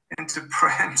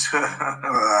 Enterprise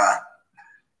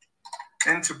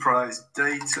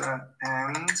data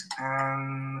and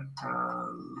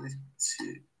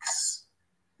analytics.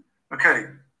 Okay,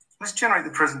 let's generate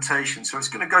the presentation. So it's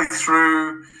going to go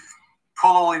through,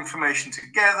 pull all information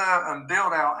together and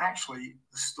build out actually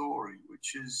the story,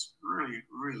 which is really,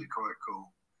 really quite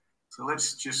cool. So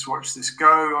let's just watch this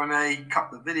go. I may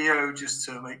cut the video just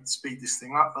to speed this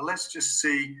thing up, but let's just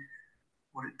see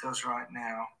what it does right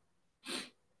now.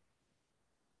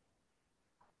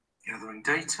 Gathering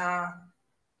data.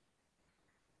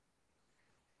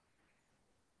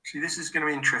 See, this is going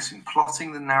to be interesting.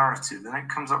 Plotting the narrative. Then it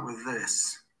comes up with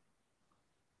this.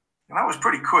 And that was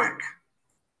pretty quick.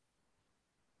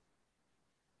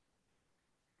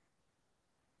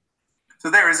 So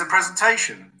there is a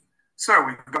presentation. So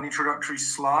we've got an introductory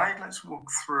slide. Let's walk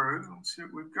through. Let's see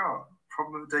what we've got.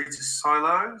 Problem of data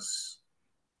silos.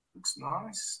 Looks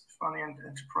nice. Defining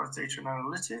enterprise data and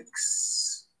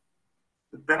analytics.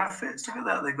 The benefits. Look at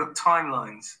that. They've got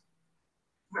timelines.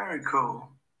 Very cool.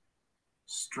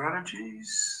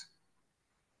 Strategies.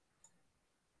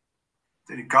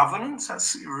 Data governance,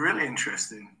 that's really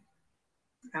interesting.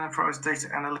 Enterprise data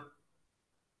analytics.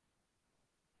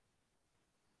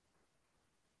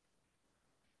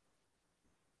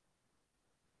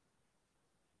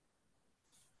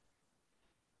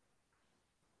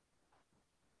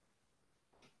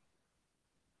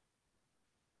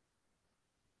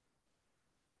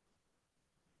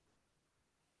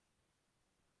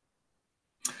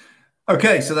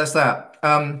 Okay, so that's that.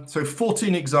 So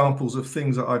 14 examples of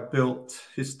things that I built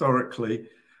historically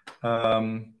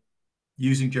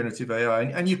using generative AI.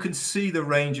 And you can see the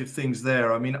range of things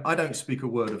there. I mean, I don't speak a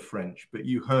word of French, but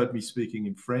you heard me speaking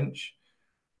in French.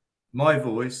 My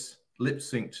voice lip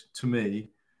synced to me.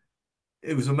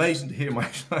 It was amazing to hear my.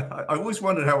 I always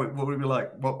wondered how it would be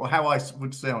like, how I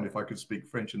would sound if I could speak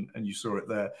French, and you saw it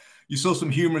there. You saw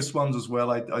some humorous ones as well.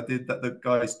 I did that. The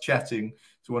guys chatting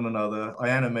to one another. I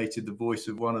animated the voice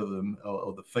of one of them,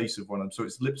 or the face of one of them, so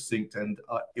it's lip synced, and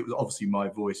it was obviously my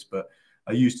voice, but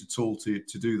I used a tool to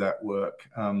do that work.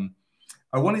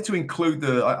 I wanted to include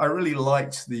I really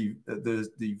liked the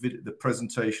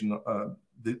presentation,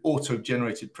 the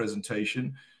auto-generated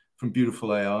presentation from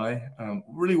Beautiful AI.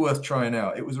 Really worth trying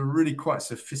out. It was a really quite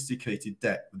sophisticated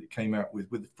deck that it came out with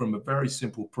from a very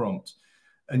simple prompt.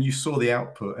 And you saw the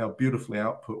output, how beautiful the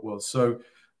output was. So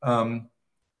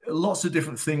lots of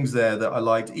different things there that I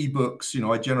liked. Ebooks,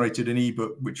 I generated an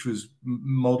ebook which was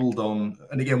modeled on,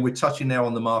 and again, we're touching now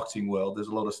on the marketing world. There's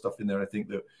a lot of stuff in there, I think,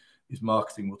 that is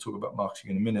marketing. We'll talk about marketing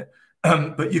in a minute.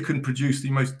 But you can produce the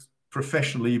most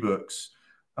professional ebooks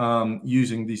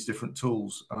using these different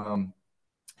tools.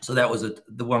 So that was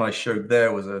the one I showed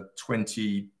there was a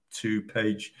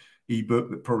 22-page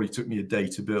ebook that probably took me a day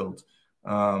to build.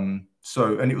 And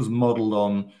it was modeled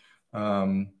on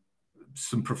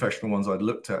some professional ones I'd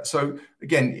looked at. So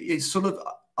again, it's sort of,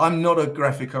 I'm not a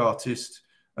graphic artist.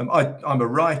 I'm a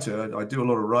writer. I do a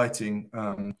lot of writing.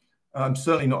 I'm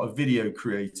certainly not a video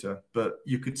creator, but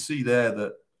you could see there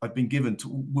that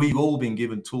we've all been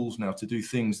given tools now to do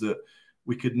things that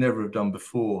we could never have done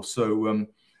before. So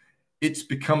it's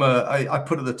become I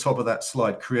put at the top of that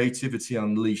slide, creativity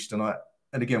unleashed. And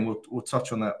again, we'll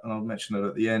touch on that, and I'll mention it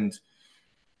at the end.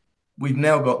 We've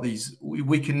now got these,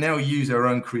 we can now use our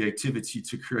own creativity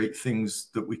to create things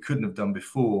that we couldn't have done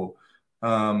before.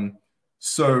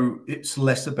 So it's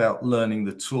less about learning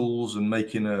the tools and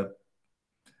making our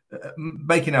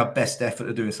best effort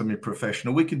at doing something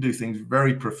professional. We can do things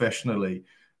very professionally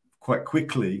quite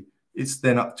quickly. It's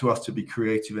then up to us to be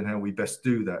creative in how we best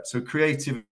do that. So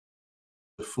creative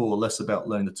before, less about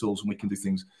learning the tools, and we can do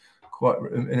things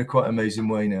in a quite amazing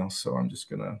way now. So I'm just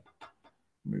going to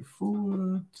move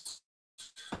forward.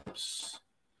 Let's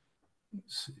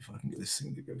see if I can get this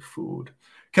thing to go forward.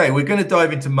 Okay, we're going to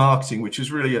dive into marketing, which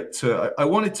is really I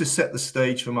wanted to set the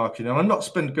stage for marketing. And I'm not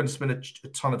going to spend a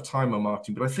ton of time on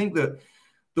marketing, but I think that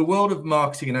the world of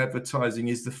marketing and advertising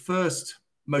is the first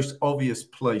most obvious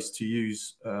place to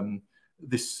use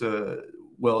this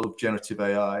world of generative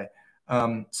AI.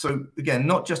 So again,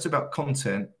 not just about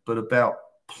content, but about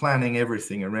planning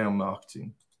everything around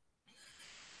marketing.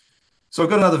 So I've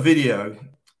got another video.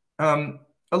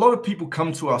 A lot of people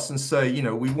come to us and say,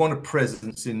 we want a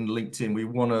presence in LinkedIn. We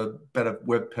want a better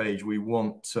web page. We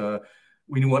want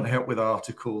help with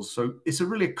articles. So it's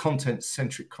really a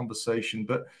content-centric conversation.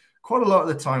 But quite a lot of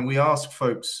the time, we ask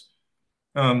folks,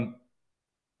 tell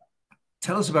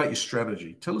us about your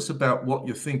strategy. Tell us about what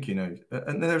you're thinking of.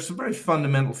 And there are some very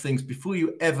fundamental things before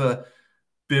you ever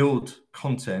build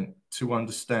content to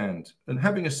understand. And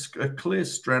having a clear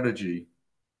strategy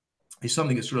is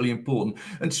something that's really important.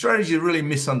 And strategy is a really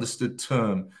misunderstood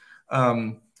term.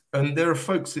 And there are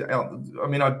folks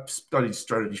I've studied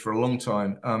strategy for a long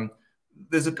time.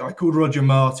 There's a guy called Roger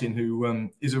Martin who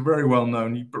is a very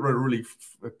well-known, he wrote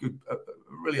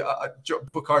a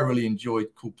book I really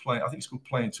enjoyed called it's called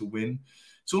Playing to Win.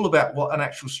 It's all about what an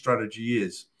actual strategy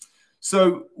is.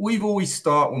 So we've always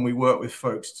start when we work with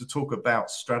folks to talk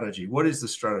about strategy. What is the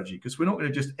strategy? Because we're not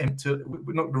going to just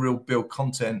we're not going to build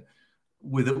content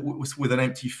with an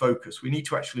empty focus. We need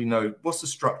to actually know what's the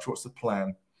structure, what's the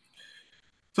plan.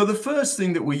 So the first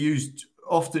thing that we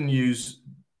often use,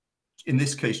 in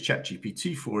this case,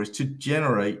 ChatGPT for, is to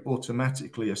generate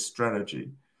automatically a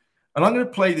strategy. And I'm going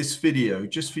to play this video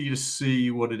just for you to see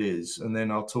what it is, and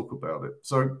then I'll talk about it.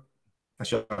 So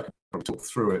actually, I can probably talk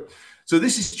through it. So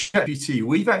this is ChatGPT.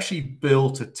 We've actually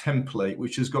built a template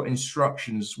which has got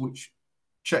instructions which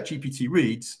ChatGPT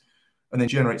reads and then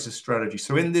generates a strategy.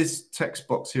 So in this text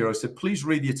box here, I said, please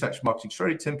read the attached marketing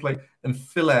strategy template and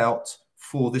fill out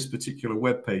for this particular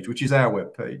web page, which is our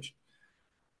web page.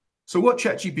 So what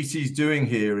ChatGPT is doing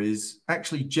here is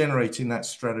actually generating that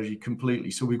strategy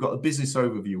completely. So we've got a business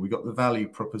overview, we've got the value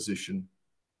proposition,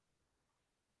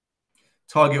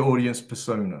 target audience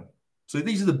persona. So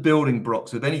these are the building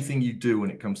blocks of anything you do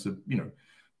when it comes to,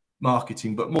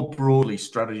 marketing, but more broadly,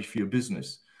 strategy for your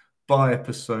business. Buyer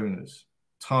personas,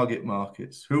 target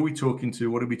markets. Who are we talking to?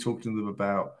 What are we talking to them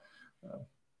about?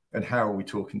 And how are we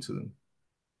talking to them?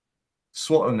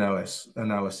 SWOT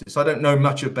analysis. I don't know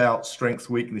much about strengths,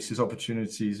 weaknesses,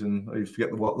 opportunities, and I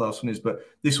forget what the last one is, but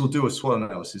this will do a SWOT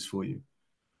analysis for you.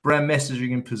 Brand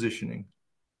messaging and positioning,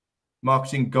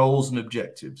 marketing goals and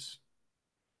objectives,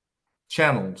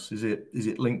 channels. Is it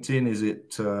LinkedIn? Is it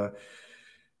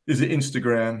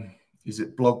Instagram? Is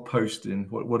it blog posting?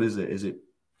 What is it? Is it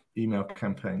email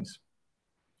campaigns?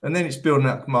 And then it's building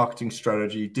out marketing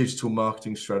strategy, digital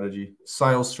marketing strategy,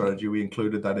 sales strategy. We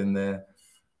included that in there.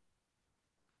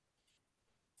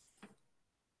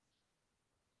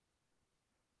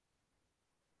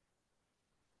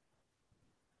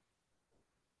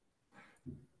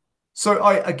 So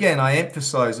I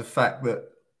emphasize the fact that,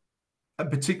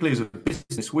 particularly as a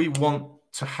business, we want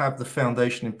to have the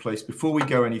foundation in place before we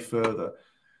go any further.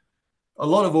 A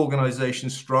lot of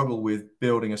organizations struggle with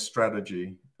building a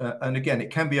strategy. And again, it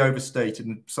can be overstated,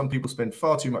 and some people spend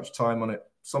far too much time on it.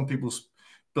 Some people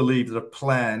believe that a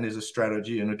plan is a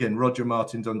strategy. And again, Roger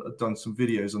Martin's done some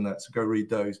videos on that, so go read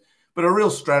those. But a real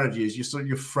strategy is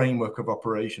your framework of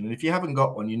operation. And if you haven't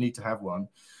got one, you need to have one.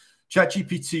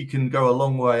 ChatGPT can go a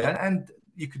long way, and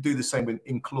you could do the same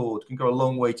in Claude, can go a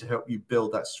long way to help you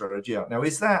build that strategy out. Now,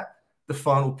 is that the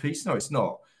final piece? No, it's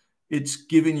not. It's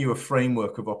giving you a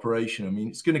framework of operation. I mean,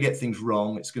 it's going to get things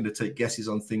wrong. It's going to take guesses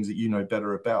on things that you know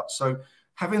better about. So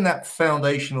having that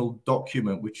foundational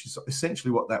document, which is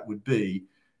essentially what that would be,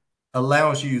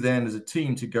 allows you then as a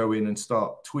team to go in and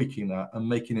start tweaking that and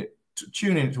making it,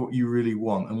 tuning it to what you really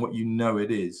want and what you know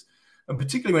it is. And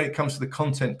particularly when it comes to the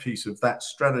content piece of that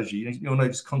strategy, you'll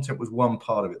notice content was one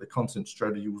part of it. The content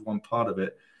strategy was one part of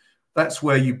it. That's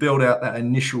where you build out that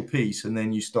initial piece, and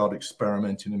then you start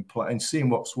experimenting and seeing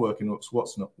what's working,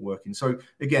 what's not working. So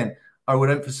again, I would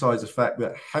emphasize the fact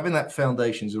that having that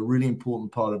foundation is a really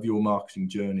important part of your marketing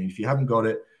journey. If you haven't got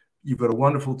it, you've got a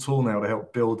wonderful tool now to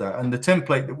help build that. And the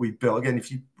template that we built, again,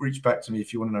 if you reach back to me,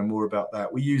 if you want to know more about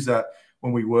that, we use that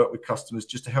when we work with customers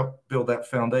just to help build that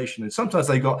foundation. And sometimes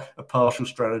they got a partial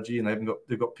strategy and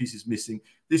they've got pieces missing.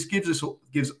 This gives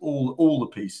all the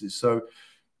pieces. So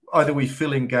either we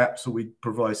fill in gaps or we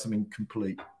provide something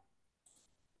complete.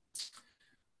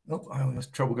 Oh, I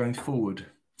have trouble going forward.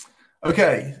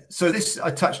 Okay, so this, I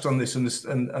touched on this,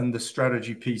 and the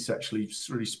strategy piece actually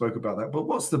really spoke about that. But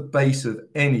what's the base of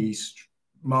any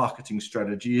marketing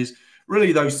strategy is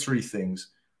really those three things.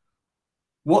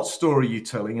 What story are you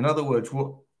telling? In other words,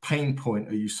 what pain point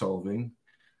are you solving?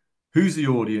 Who's the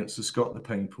audience that's got the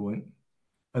pain point?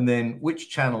 And then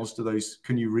which channels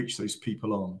can you reach those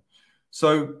people on?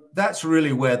 So that's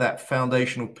really where that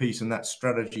foundational piece and that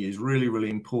strategy is really, really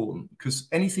important, because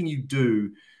anything you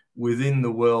do within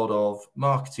the world of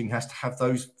marketing has to have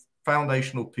those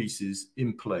foundational pieces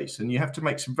in place. And you have to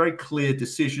make some very clear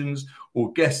decisions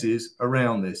or guesses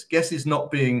around this. Guesses not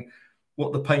being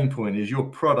what the pain point is, your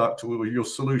product or your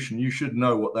solution. You should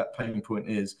know what that pain point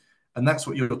is. And that's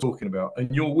what you're talking about.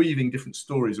 And you're weaving different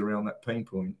stories around that pain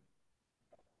point.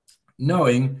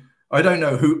 Knowing, I don't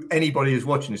know who anybody is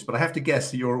watching this, but I have to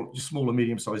guess that you're small and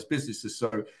medium-sized businesses.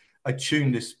 So I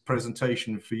tuned this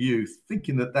presentation for you,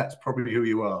 thinking that that's probably who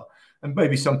you are. And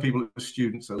maybe some people,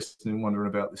 students, are listening and wondering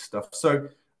about this stuff. So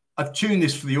I've tuned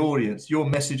this for the audience. Your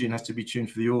messaging has to be tuned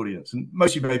for the audience. And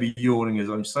most of you may be yawning as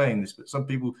I'm saying this, but some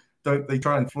people don't. They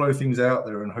try and throw things out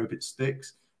there and hope it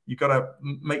sticks. You've got to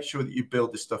make sure that you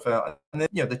build this stuff out. And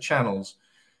then, the channels.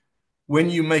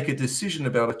 When you make a decision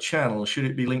about a channel, should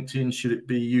it be LinkedIn? Should it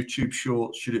be YouTube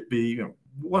Shorts? Should it be,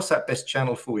 what's that best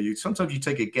channel for you? Sometimes you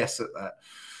take a guess at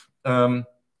that.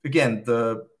 Again,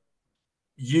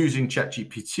 using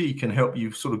ChatGPT can help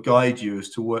you sort of guide you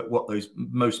as to what those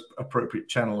most appropriate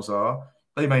channels are.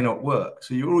 They may not work.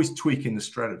 So you're always tweaking the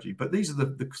strategy, but these are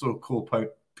the sort of core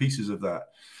pieces of that.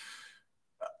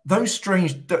 Those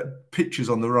strange pictures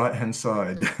on the right-hand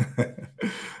side.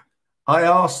 I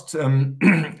asked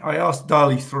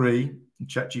DALL-E 3,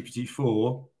 ChatGPT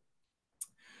 4,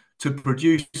 to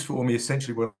produce for me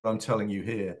essentially what I'm telling you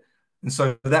here. And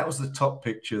so that was the top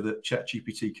picture that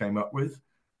ChatGPT came up with.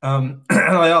 And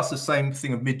I asked the same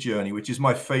thing of Midjourney, which is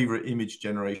my favorite image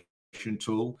generation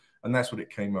tool. And that's what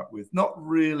it came up with. Not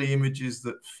really images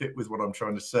that fit with what I'm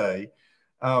trying to say,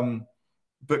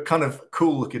 but kind of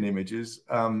cool looking images.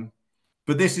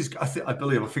 But this is, I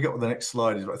believe, I forget what the next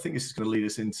slide is, but I think this is going to lead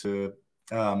us into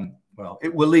well,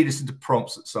 it will lead us into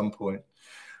prompts at some point.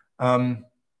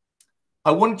 I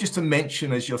wanted just to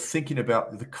mention, as you're thinking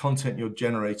about the content you're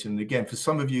generating, and again, for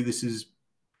some of you, this is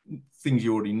things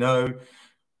you already know,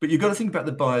 but you've got to think about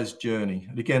the buyer's journey.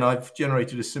 And again, I've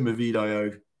generated a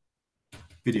Simmervid.io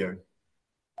video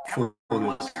for this.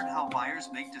 Wondered how buyers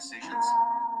make decisions?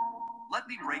 Let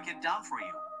me break it down for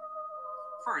you.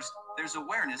 First, there's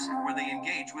awareness, where they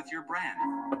engage with your brand.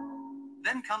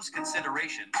 Then comes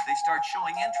consideration. They start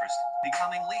showing interest,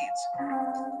 becoming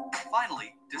leads.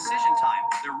 Finally, decision time.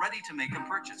 They're ready to make a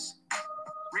purchase.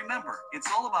 Remember, it's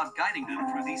all about guiding them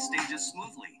through these stages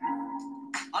smoothly.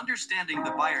 Understanding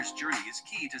the buyer's journey is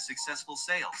key to successful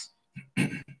sales.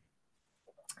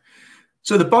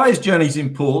 So the buyer's journey is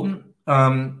important.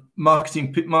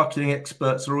 Marketing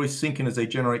experts are always thinking as they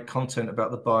generate content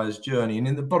about the buyer's journey. And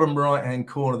in the bottom right-hand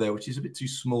corner there, which is a bit too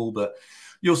small, but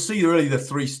you'll see really the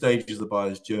 3 stages of the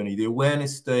buyer's journey: the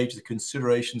awareness stage, the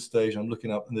consideration stage, I'm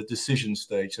looking up, and the decision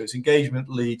stage. So it's engagement,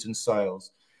 leads, and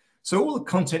sales. So all the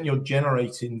content you're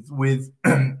generating with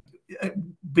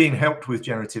being helped with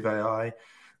generative AI,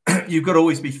 you've got to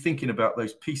always be thinking about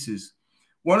those pieces.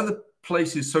 One of the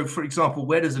places, so for example,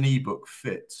 where does an ebook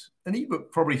fit? An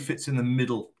ebook probably fits in the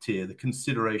middle tier, the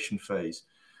consideration phase.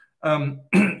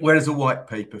 Where does a white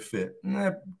paper fit?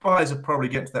 Buyers are probably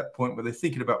getting to that point where they're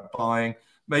thinking about buying.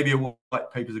 Maybe a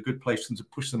white paper is a good place for them to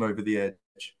push them over the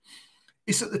edge.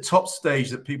 It's at the top stage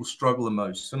that people struggle the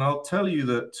most. And I'll tell you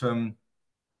that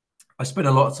I spend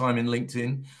a lot of time in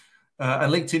LinkedIn.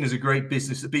 And LinkedIn is a great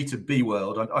business, the B2B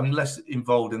world. I'm less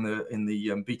involved in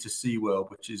the B2C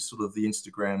world, which is sort of the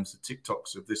Instagrams, the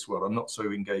TikToks of this world. I'm not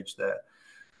so engaged there,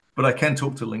 but I can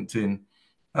talk to LinkedIn.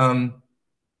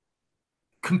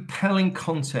 Compelling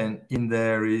content in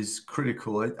there is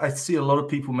critical. I see a lot of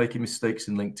people making mistakes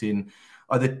in LinkedIn,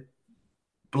 either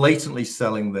blatantly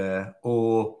selling there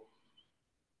or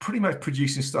pretty much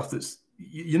producing stuff that's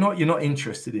you're not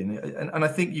interested in it. And I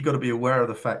think you've got to be aware of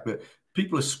the fact that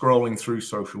people are scrolling through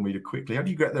social media quickly. How do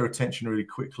you get their attention really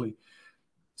quickly?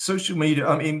 Social media,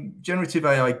 I mean, generative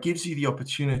AI gives you the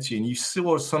opportunity, and you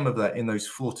saw some of that in those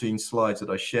 14 slides that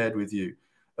I shared with you,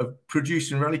 of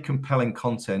producing really compelling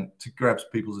content to grab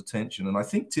people's attention. And I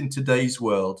think in today's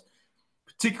world,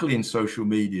 particularly in social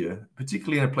media,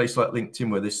 particularly in a place like LinkedIn,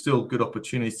 where there's still good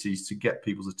opportunities to get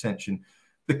people's attention,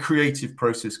 the creative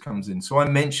process comes in. So I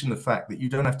mentioned the fact that you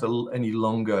don't have to any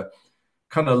longer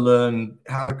kind of learn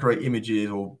how to create images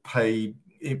or pay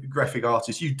graphic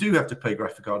artists. You do have to pay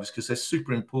graphic artists because they're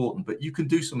super important, but you can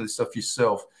do some of this stuff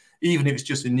yourself, even if it's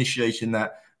just initiating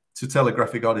that to tell a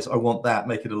graphic artist, I want that,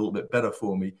 make it a little bit better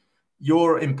for me.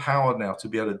 You're empowered now to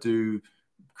be able to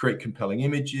create compelling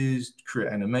images,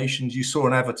 create animations. You saw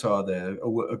an avatar there,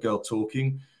 a girl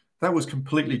talking. That was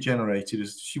completely generated.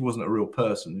 She wasn't a real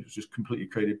person. It was just completely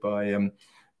created by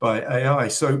AI.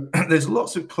 So there's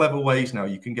lots of clever ways now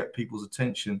you can get people's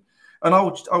attention. And I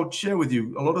would share with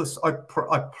you a lot of this.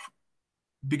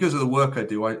 Because of the work I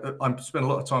do, I spend a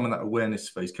lot of time in that awareness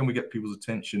phase. Can we get people's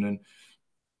attention? And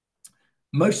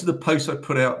most of the posts I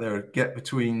put out there get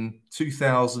between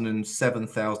 2,000 and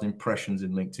 7,000 impressions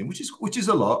in LinkedIn, which is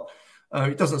a lot.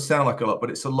 It doesn't sound like a lot, but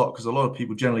it's a lot because a lot of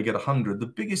people generally get 100.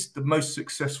 The most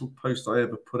successful post I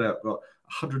ever put out got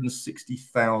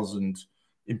 160,000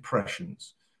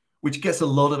 impressions, which gets a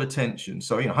lot of attention.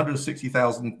 So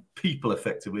 160,000 people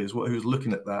effectively is who's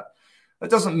looking at that. That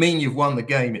doesn't mean you've won the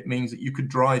game. It means that you could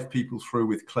drive people through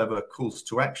with clever calls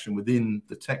to action within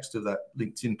the text of that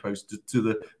LinkedIn post to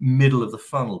the middle of the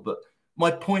funnel. But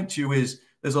my point to you is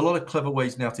there's a lot of clever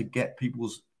ways now to get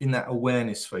people's in that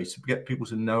awareness phase, to get people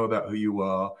to know about who you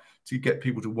are, to get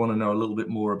people to want to know a little bit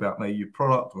more about maybe your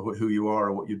product or who you are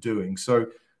or what you're doing. So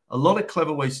a lot of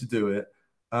clever ways to do it.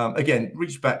 Again,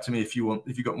 reach back to me if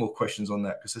you've got more questions on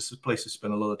that, because this is a place to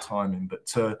spend a lot of time in. But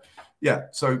yeah,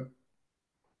 so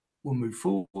we'll move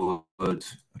forward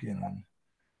again.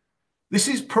 This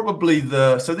is probably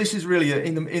this is really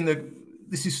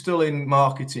this is still in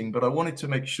marketing, but I wanted to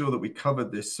make sure that we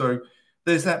covered this. So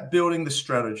there's that building the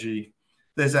strategy.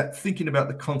 There's that thinking about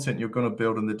the content you're going to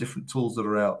build and the different tools that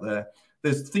are out there.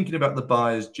 There's thinking about the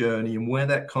buyer's journey and where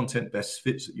that content best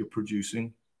fits that you're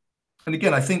producing. And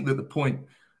again, I think that the point,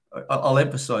 I'll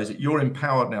emphasize it, you're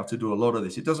empowered now to do a lot of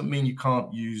this. It doesn't mean you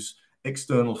can't use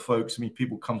external folks. I mean,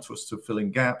 people come to us to fill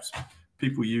in gaps.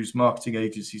 People use marketing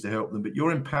agencies to help them, but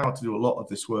you're empowered to do a lot of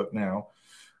this work now.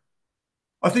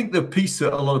 I think the piece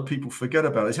that a lot of people forget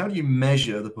about is how do you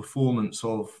measure the performance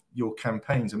of your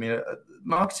campaigns? I mean,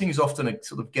 marketing is often a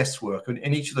sort of guesswork, and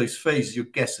in each of those phases, you're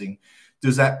guessing,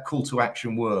 does that call to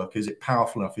action work? Is it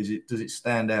powerful enough? Does it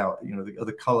stand out? Are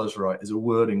the colors right? Is the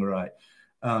wording right?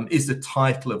 Is the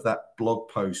title of that blog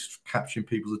post capturing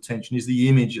people's attention? Is the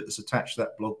image that's attached to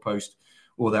that blog post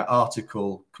or that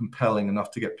article compelling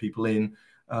enough to get people in?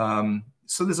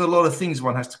 So there's a lot of things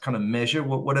one has to kind of measure,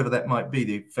 whatever that might be,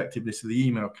 the effectiveness of the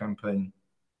email campaign.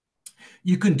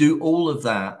 You can do all of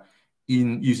that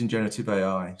in using generative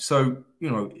AI. So,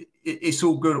 it's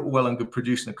all good, well and good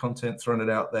producing the content, throwing it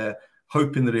out there,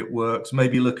 hoping that it works,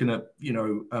 maybe looking at,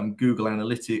 Google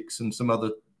Analytics and some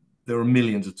other, there are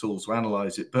millions of tools to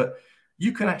analyze it, but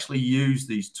you can actually use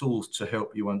these tools to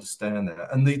help you understand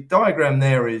that. And the diagram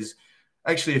there is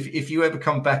actually, if you ever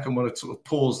come back and want to sort of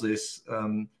pause this,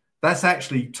 that's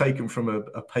actually taken from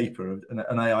a paper,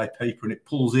 an AI paper, and it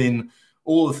pulls in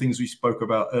all the things we spoke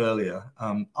about earlier.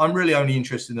 I'm really only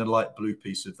interested in the light blue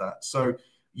piece of that. So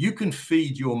you can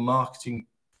feed your marketing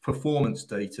performance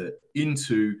data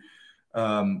into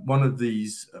one of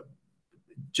these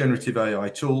generative AI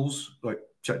tools like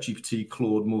ChatGPT,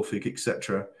 Claude, Morphic,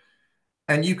 etc.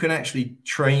 And you can actually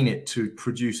train it to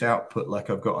produce output like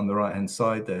I've got on the right-hand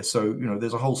side there. So,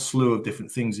 there's a whole slew of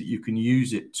different things that you can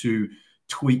use it to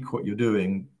tweak what you're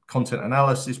doing. Content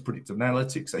analysis, predictive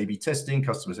analytics, A/B testing,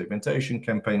 customer segmentation,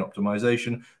 campaign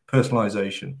optimization,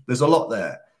 personalization. There's a lot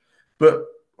there. But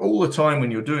all the time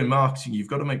when you're doing marketing, you've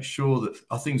got to make sure that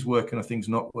are things working, are things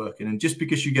not working. And just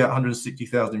because you get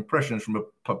 160,000 impressions from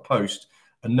a post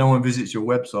and no one visits your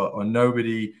website or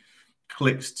nobody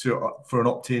clicks for an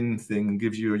opt-in thing and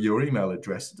gives you your email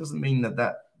address, it doesn't mean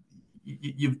that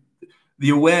the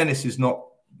awareness is not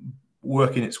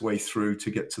working its way through to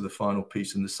get to the final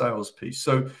piece and the sales piece.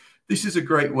 So this is a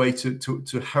great way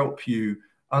to help you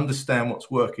understand what's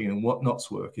working and what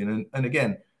not's working. And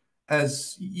again,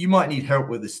 as you might need help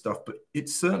with this stuff, but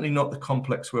it's certainly not the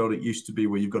complex world it used to be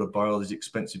where you've got to buy all these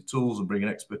expensive tools and bring in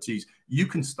expertise. You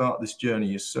can start this journey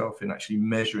yourself in actually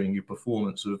measuring your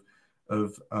performance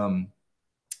of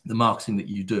the marketing that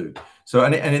you do. So,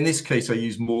 and in this case, I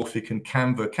use Morphic and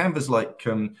Canva. Canva's like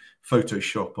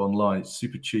Photoshop online. It's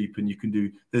super cheap,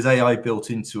 and there's AI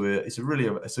built into it.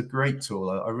 It's a great tool.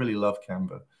 I really love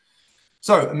Canva.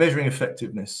 So, measuring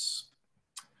effectiveness.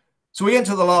 So we get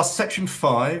to the last section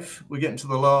 5. We get into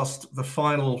the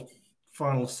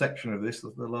final section of this,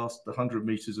 the last 100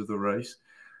 meters of the race.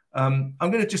 I'm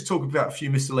going to just talk about a few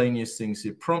miscellaneous things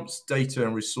here. Prompts, data,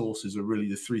 and resources are really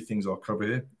the 3 things I'll cover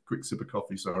here. Quick sip of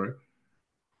coffee, sorry.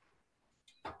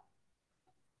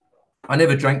 I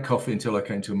never drank coffee until I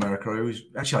came to America.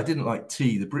 I didn't like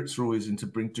tea. The Brits are always into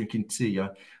drinking tea. I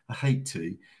hate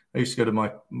tea. I used to go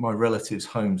to my relatives'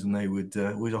 homes and they would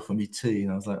offer me tea,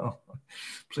 and I was like, oh,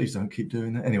 please don't keep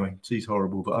doing that. Anyway, tea's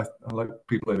horrible, but I like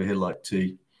people over here like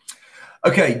tea.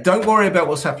 Okay, don't worry about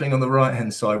what's happening on the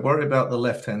right-hand side. Worry about the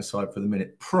left-hand side for the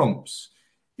minute. Prompts.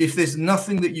 If there's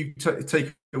nothing that you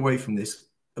take away from this,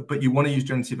 but you want to use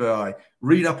generative AI,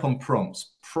 read up on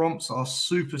prompts. Prompts are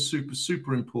super, super,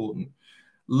 super important.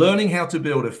 Learning how to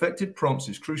build effective prompts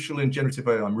is crucial in generative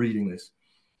AI. I'm reading this.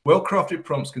 Well-crafted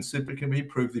prompts can significantly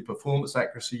improve the performance,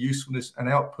 accuracy, usefulness, and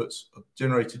outputs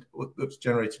that's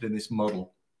generated in this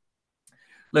model.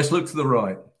 Let's look to the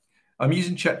right. I'm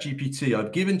using ChatGPT.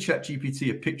 I've given ChatGPT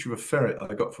a picture of a ferret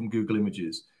I got from Google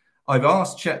Images. I've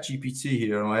asked ChatGPT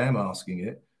here, and I am asking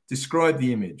it, describe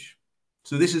the image.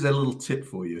 So this is a little tip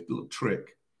for you, a little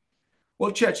trick.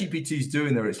 What ChatGPT is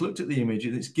doing there, it's looked at the image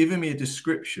and it's given me a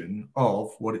description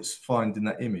of what it's found in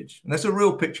that image. And that's a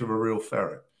real picture of a real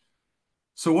ferret.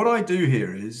 So what I do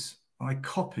here is I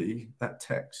copy that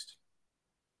text.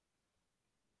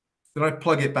 Then I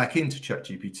plug it back into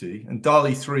ChatGPT, and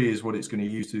DALL-E 3 is what it's going to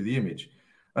use to do the image.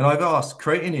 And I've asked,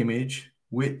 create an image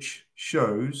which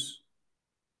shows,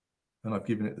 and I've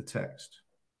given it the text.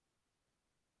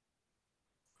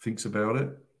 Thinks about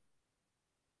it.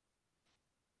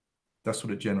 That's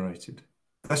what it generated.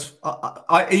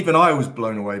 Even I was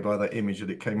blown away by that image that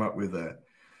it came up with there.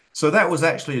 So that was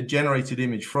actually a generated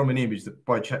image from an image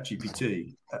by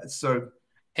ChatGPT.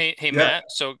 Hey, yeah. Matt.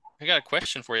 So I got a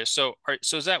question for you. So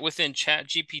is that within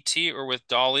ChatGPT or with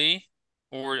DALL-E,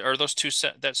 or are those two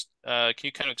set? Can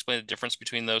you kind of explain the difference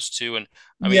between those two? And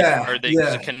I mean, are they?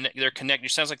 Yeah. They're connected.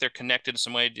 It sounds like they're connected in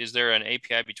some way. Is there an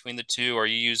API between the two? Are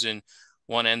you using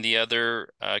one and the other?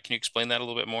 Can you explain that a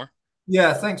little bit more?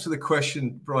 Yeah, thanks for the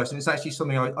question, Bryson. It's actually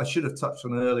something I should have touched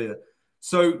on earlier.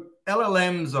 So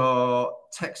LLMs are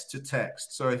text to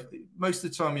text. So most of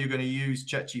the time you're going to use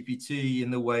ChatGPT in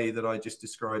the way that I just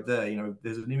described there.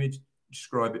 There's an image,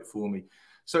 describe it for me.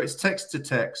 So it's text to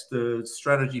text. The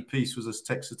strategy piece was a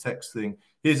text to text thing.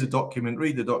 Here's a document,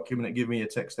 read the document, and give me a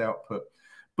text output.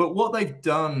 But what they've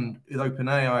done with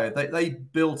OpenAI, they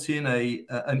built in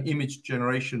an image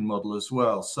generation model as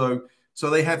well. So So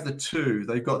they have the two.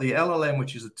 They've got the LLM,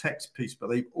 which is a text piece, but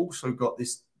they've also got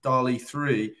this DALL-E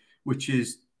 3, which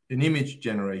is an image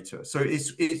generator. So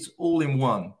it's all in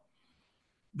one.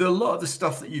 A lot of the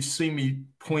stuff that you've seen me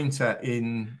point at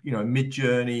in, you know,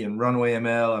 Midjourney and Runway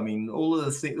ML, I mean, all of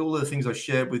the things I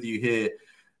shared with you here,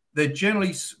 they're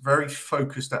generally very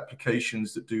focused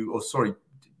applications that do, or sorry,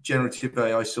 generative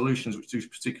AI solutions which do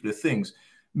particular things.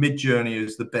 Midjourney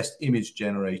is the best image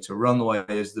generator. Runway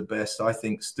is the best, I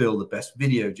think, still the best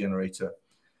video generator.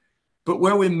 But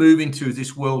where we're moving to is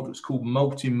this world that's called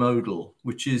multimodal,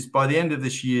 which is by the end of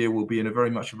this year, we'll be in a very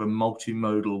much of a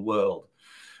multimodal world.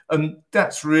 And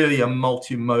that's really a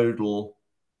multimodal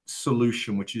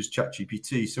solution, which is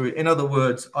ChatGPT. So in other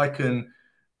words, I can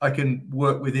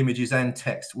work with images and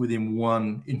text within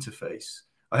one interface.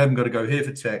 I haven't got to go here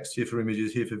for text, here for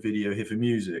images, here for video, here for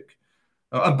music.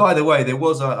 And by the way, there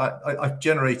was I've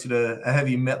generated a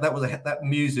heavy metal. That was that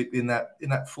music in that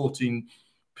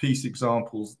 14-piece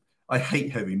examples. I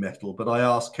hate heavy metal, but I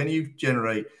asked, can you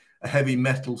generate a heavy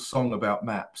metal song about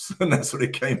maps? And that's what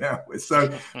it came out with.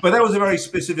 So, but that was a very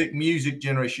specific music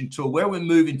generation tool. Where we're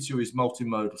moving to is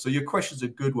multimodal. So your question's a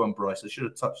good one, Bryce. I should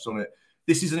have touched on it.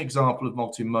 This is an example of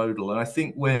multimodal. And I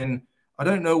think I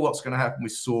don't know what's going to happen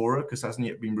with Sora because it hasn't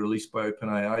yet been released by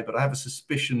OpenAI, but I have a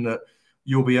suspicion that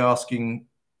you'll be asking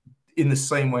in the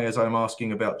same way as I'm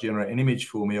asking about generate an image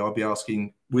for me, I'll be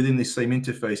asking within this same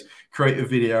interface, create a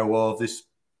video of this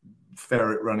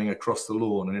ferret running across the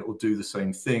lawn, and it will do the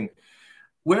same thing.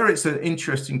 Where it's an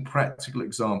interesting practical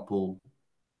example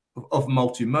of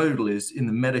multimodal is in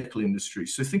the medical industry.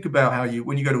 So think about how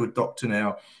when you go to a doctor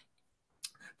now,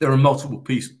 there are multiple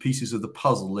pieces of the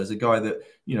puzzle. There's a guy that,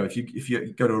 you know, if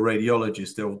you go to a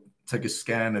radiologist, they'll take a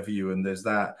scan of you, and there's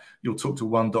that. You'll talk to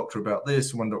one doctor about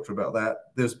this, one doctor about that.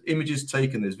 There's images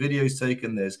taken, there's videos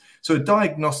taken, so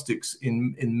diagnostics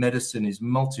in medicine is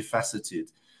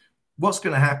multifaceted. What's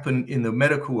going to happen in the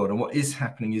medical world, and what is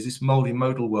happening, is this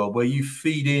multimodal world where you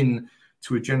feed in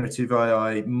to a generative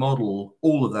AI model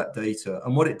all of that data.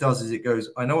 And what it does is it goes,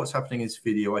 I know what's happening in this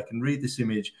video, I can read this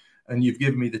image, and you've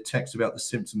given me the text about the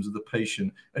symptoms of the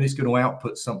patient, and it's going to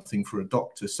output something for a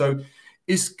doctor. So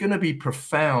it's going to be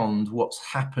profound what's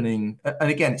happening.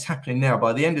 And again, it's happening now.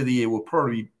 By the end of the year, we'll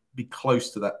probably be close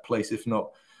to that place, if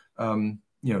not,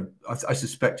 you know, I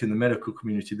suspect in the medical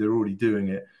community, they're already doing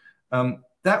it.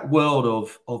 That world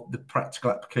of the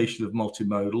practical application of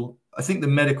multimodal, I think the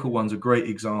medical one's a great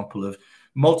example of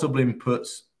multiple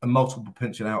inputs and multiple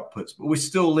potential outputs, but we're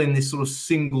still in this sort of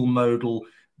single modal,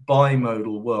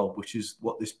 bimodal world, which is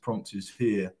what this prompt is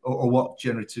here, or what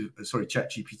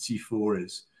ChatGPT 4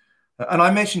 is. And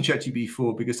I mentioned ChatGPT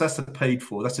 4 because that's a paid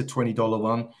for, that's a $20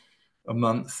 one a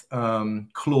month.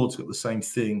 Claude's got the same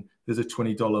thing. There's a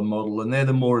 $20 model, and they're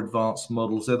the more advanced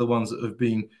models. They're the ones that have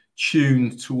been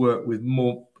tuned to work with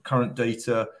more current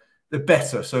data. They're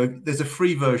better. So there's a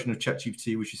free version of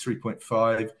ChatGPT, which is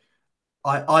 3.5.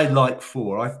 I like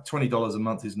 4. $20 a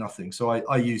month is nothing. So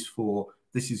I use 4.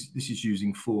 This is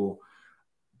using 4.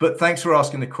 But thanks for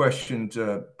asking the question,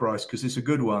 Bryce, because it's a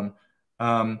good one.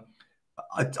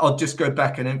 I'll just go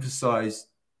back and emphasize,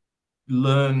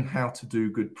 learn how to do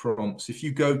good prompts. If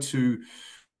you go to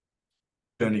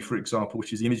Midjourney, for example,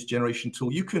 which is the image generation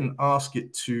tool, you can ask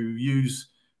it to use,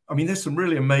 I mean, there's some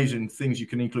really amazing things you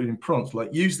can include in prompts,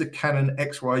 like use the Canon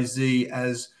XYZ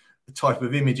as the type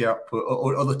of image output,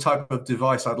 or the type of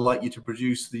device I'd like you to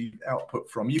produce the output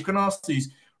from. You can ask these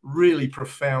really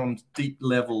profound, deep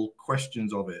level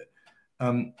questions of it.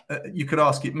 You could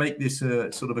ask it, make this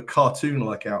a sort of a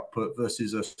cartoon-like output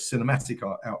versus a cinematic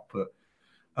output.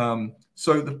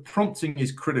 So the prompting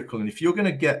is critical. And if you're going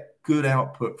to get good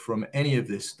output from any of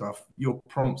this stuff, your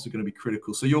prompts are going to be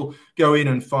critical. So you'll go in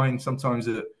and find sometimes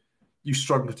that you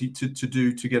struggle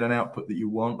to get an output that you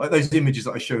want. Like those images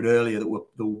that I showed earlier that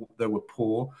were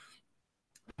poor.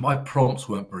 My prompts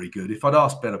weren't very good. If I'd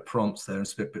asked better prompts there and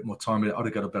spent a bit more time in it, I'd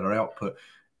have got a better output.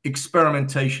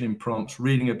 Experimentation in prompts,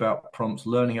 reading about prompts,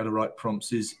 learning how to write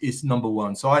prompts is number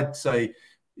one. So I'd say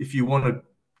if you want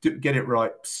to get it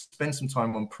right, spend some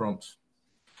time on prompts.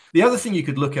 The other thing you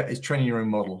could look at is training your own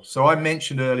model. So I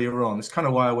mentioned earlier on, it's kind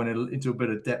of why I went into a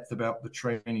bit of depth about the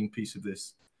training piece of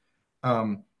this.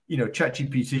 You know,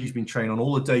 ChatGPT has been trained on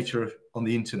all the data on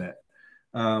the internet,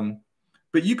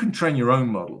 but you can train your own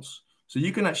models. So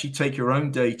you can actually take your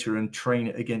own data and train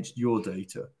it against your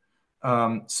data.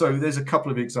 So there's a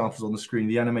couple of examples on the screen.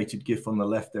 The animated GIF on the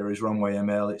left there is Runway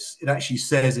ML. It actually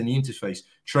says in the interface,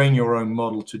 train your own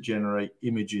model to generate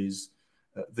images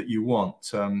that you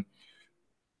want.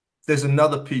 There's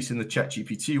another piece in the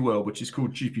ChatGPT world, which is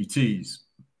called GPTs,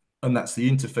 and that's the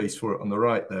interface for it on the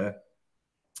right there.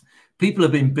 people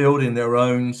have been building their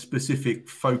own specific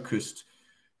focused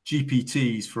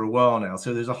GPTs for a while now.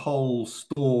 So there's a whole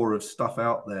store of stuff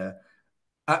out there.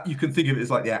 You can think of it as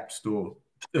like the App Store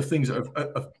of things that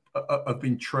have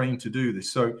been trained to do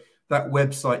this. So that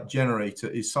website generator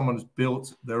is someone who's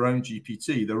built their own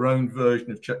GPT, their own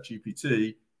version of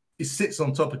ChatGPT. It sits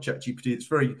on top of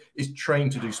ChatGPT. It's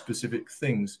trained to do specific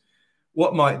things.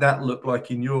 What might that look like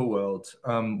in your world?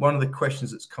 One of the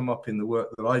questions that's come up in the work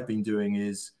that I've been doing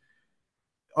is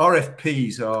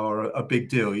RFPs are a big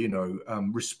deal,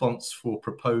 response for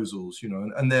proposals,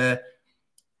 and they're,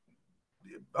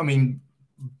 I mean,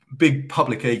 big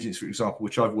public agents, for example,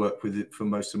 which I've worked with for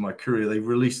most of my career, they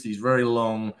release these very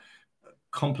long,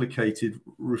 complicated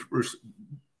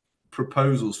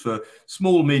proposals for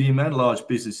small, medium, and large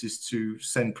businesses to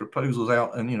send proposals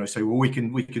out and say, well, we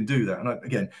can do that. And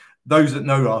again, those that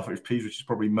know RFPs, which is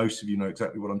probably most of you, know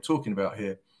exactly what I'm talking about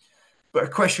here. But a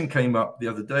question came up the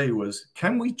other day was,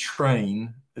 can we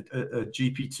train a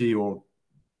GPT or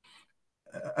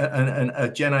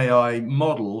a Gen AI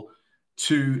model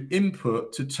to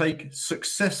take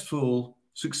successfully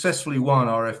won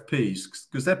RFPs,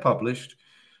 because they're published,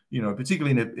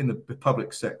 particularly in the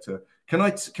public sector. Can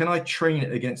I train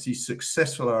it against these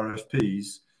successful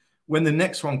RFPs? When the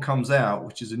next one comes out,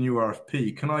 which is a new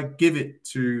RFP, can I give it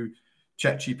to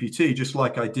ChatGPT, just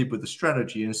like I did with the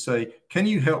strategy, and say, can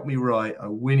you help me write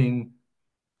a winning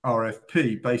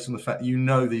RFP based on the fact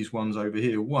that these ones over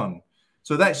here won?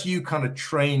 So that's you kind of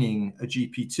training a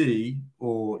GPT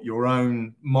or your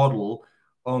own model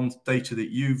on data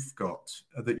that you've got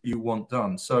that you want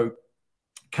done. So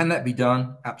can that be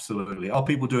done? Absolutely. Are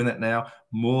people doing that now?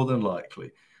 More than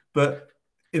likely. But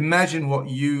imagine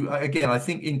again, I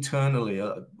think internally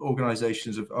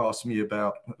organizations have asked me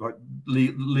about like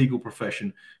legal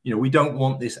profession. We don't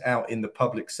want this out in the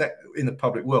public sector, in the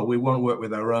public world. We want to work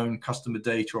with our own customer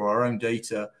data or our own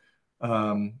data,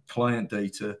 client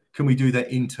data. Can we do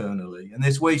that internally? And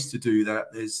there's ways to do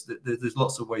that. There's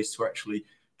lots of ways to actually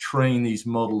train these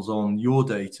models on your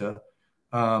data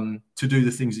to do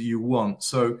the things that you want.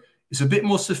 So it's a bit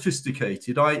more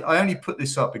sophisticated. I only put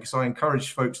this up because I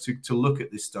encourage folks to look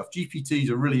at this stuff. GPTs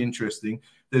are really interesting.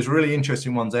 There's really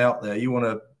interesting ones out there. You want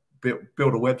to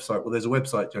build a website. Well, there's a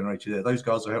website generator there. Those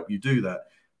guys will help you do that.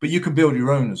 But you can build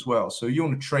your own as well. So you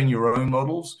want to train your own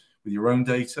models with your own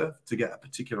data to get a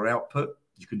particular output.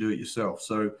 You can do it yourself.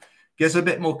 So it gets a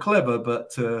bit more clever,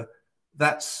 but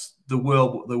that's the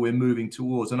world that we're moving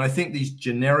towards. And I think these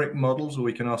generic models where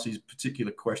we can ask these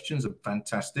particular questions are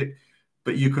fantastic.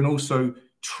 But you can also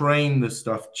train the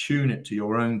stuff, tune it to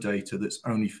your own data that's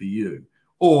only for you.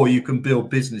 Or you can build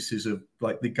businesses of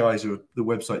like the guys who are the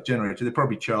website generator. They're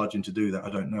probably charging to do that. I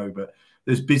don't know. But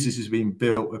there's businesses being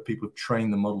built where people have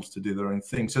trained the models to do their own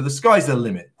thing. So the sky's the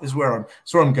limit is where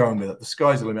I'm going with it. The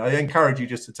sky's the limit. I encourage you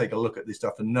just to take a look at this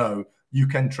stuff and know you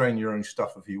can train your own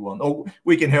stuff if you want. Or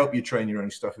we can help you train your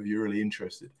own stuff if you're really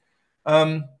interested.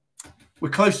 We're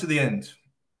close to the end.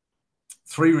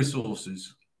 3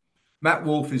 resources. Matt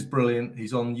Wolf is brilliant.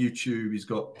 He's on YouTube. He's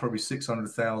got probably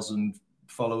 600,000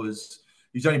 followers.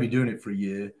 He's only been doing it for a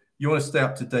year. You want to stay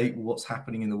up to date with what's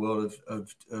happening in the world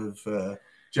of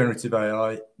generative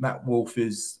AI. Matt Wolf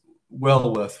is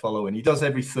well worth following. He does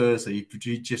every Thursday.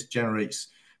 He just generates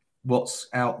what's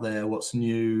out there, what's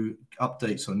new,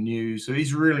 updates on news. So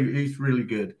he's really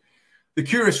good. The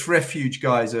Curious Refuge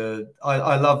guys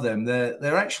I love them.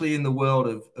 They're actually in the world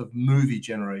of movie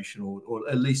generation, or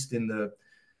at least in the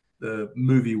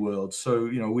movie world. So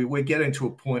we're getting to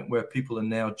a point where people are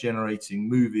now generating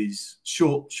movies,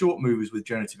 short movies with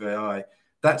generative AI.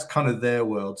 That's kind of their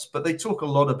worlds, but they talk a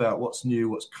lot about what's new,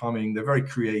 what's coming. They're very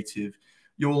creative.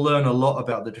 You'll learn a lot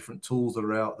about the different tools that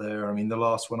are out there. I mean, the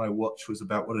last one I watched was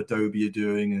about what Adobe are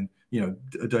doing, and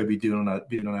Adobe being on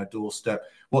our doorstep,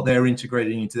 what they're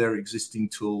integrating into their existing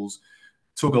tools.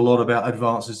 Talk a lot about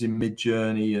advances in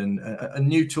Mid-Journey and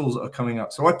new tools that are coming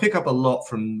up. So I pick up a lot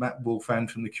from Matt Wolf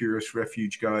and from the Curious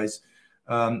Refuge guys.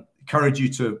 Encourage you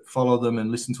to follow them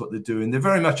and listen to what they're doing. They're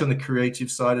very much on the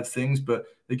creative side of things, but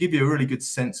they give you a really good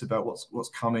sense about what's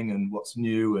coming and what's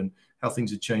new and how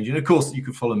things are changing. Of course, you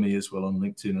can follow me as well on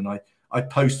LinkedIn. And I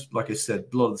post, like I said,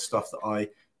 a lot of the stuff that I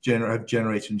have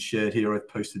generated and shared here, I've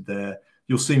posted there.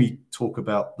 You'll see me talk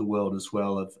about the world as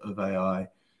well of AI.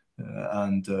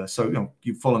 So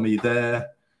you follow me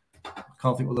there. I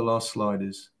can't think what the last slide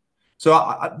is.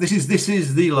 So this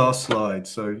is the last slide.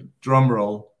 So drum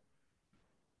roll.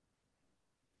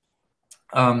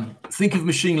 Think of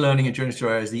machine learning and generative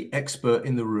AI as the expert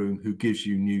in the room who gives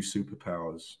you new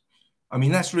superpowers. I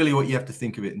mean, that's really what you have to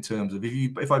think of it in terms of.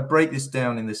 If I break this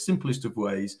down in the simplest of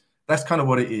ways, that's kind of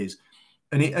what it is.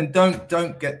 And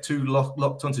don't get too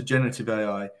locked onto generative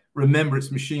AI. Remember,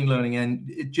 it's machine learning, and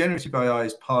generative AI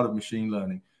is part of machine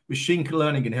learning. Machine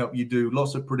learning can help you do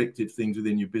lots of predictive things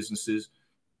within your businesses,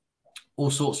 all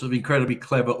sorts of incredibly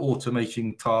clever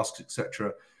automating tasks,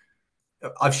 etc.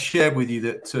 I've shared with you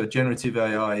that generative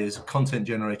AI is a content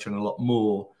generator and a lot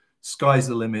more. Sky's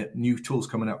the limit. New tools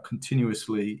coming out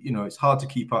continuously. You know, it's hard to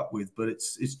keep up with, but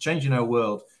it's changing our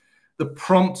world. The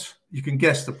prompt, you can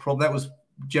guess the prompt that was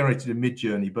generated in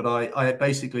Midjourney, but I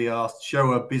basically asked,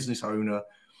 show a business owner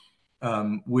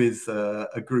with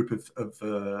a group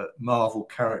of Marvel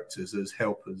characters as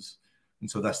helpers. And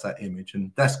so that's that image.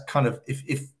 And that's kind of,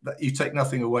 if you take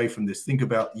nothing away from this, think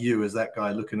about you as that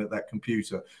guy looking at that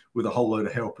computer with a whole load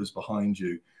of helpers behind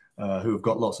you who have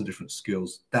got lots of different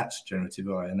skills. That's generative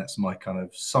AI. And that's my kind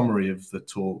of summary of the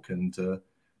talk. And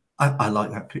I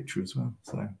like that picture as well.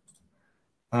 So,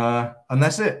 and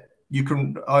that's it. You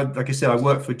can, like I said, I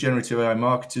work for generative AI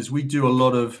marketers. We do a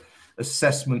lot of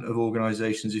assessment of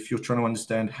organizations. If you're trying to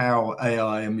understand how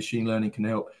AI and machine learning can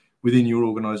help within your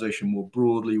organization more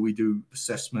broadly, we do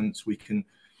assessments. We can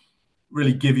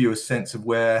really give you a sense of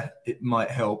where it might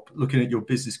help. Looking at your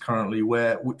business currently,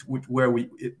 where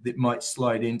it might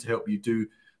slide in to help you do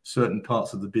certain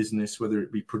parts of the business, whether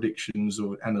it be predictions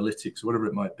or analytics or whatever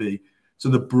it might be. So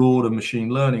the broader machine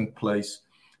learning place.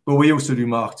 But we also do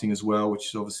marketing as well, which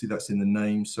is obviously that's in the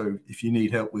name. So if you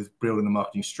need help with building a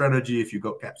marketing strategy, if you've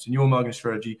got gaps in your marketing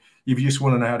strategy, if you just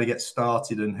want to know how to get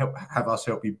started and have us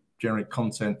help you generate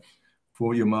content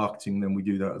for your marketing, then we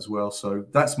do that as well. So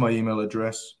that's my email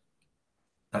address.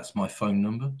 That's my phone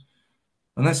number.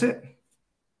 And that's it.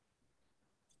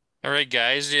 All right,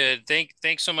 guys.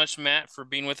 Thanks so much, Matt, for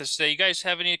being with us today. You guys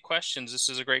have any questions? This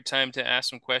is a great time to ask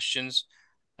some questions.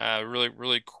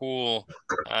 Really cool.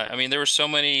 I mean, there were so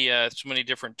many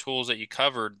different tools that you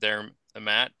covered there,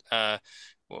 Matt.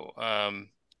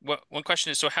 One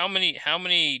question is, so how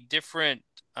many different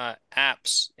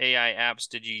apps, AI apps,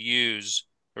 did you use,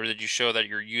 or did you show that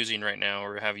you're using right now,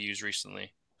 or have used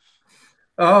recently?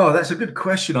 Oh, that's a good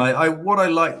question. What I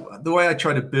like, the way I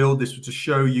try to build this was to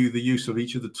show you the use of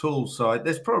each of the tools. So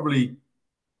there's probably,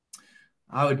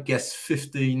 I would guess,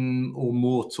 15 or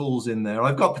more tools in there.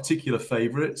 I've got particular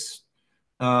favorites.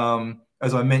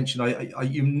 As I mentioned,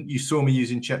 you saw me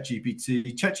using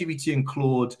ChatGPT. ChatGPT and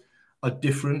Claude are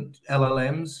different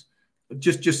LLMs.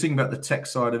 Just think about the tech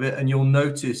side of it, and you'll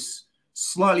notice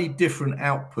slightly different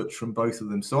outputs from both of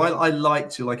them. So I like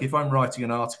to, like, if I'm writing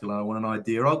an article and I want an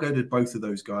idea, I'll go to both of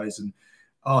those guys and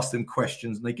ask them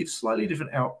questions, and they give slightly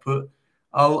different output.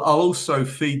 I'll also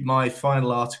feed my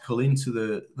final article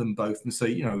into them both and say,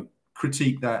 you know,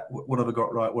 critique that. What have I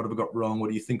got right? What have I got wrong? What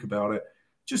do you think about it?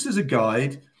 Just as a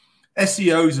guide.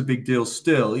 SEO is a big deal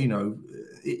still. You know,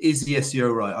 is the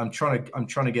SEO right? I'm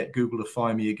trying to get Google to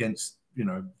find me against, you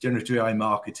know, generative AI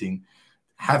marketing.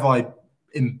 Have I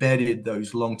embedded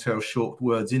those long tail short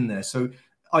words in there? So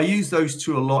I use those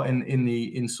two a lot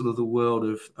in sort of the world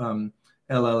of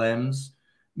LLMs.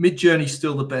 Midjourney is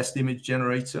still the best image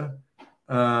generator.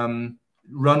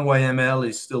 Runway ML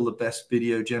is still the best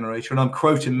video generator. And I'm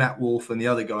quoting Matt Wolf and the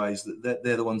other guys that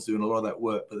they're the ones doing a lot of that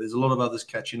work, but there's a lot of others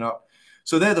catching up.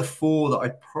 So they're the four that I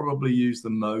probably use the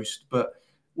most. But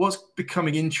what's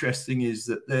becoming interesting is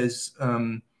that there's,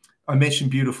 I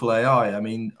mentioned Beautiful AI. I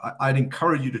mean, I'd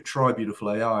encourage you to try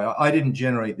Beautiful AI. I didn't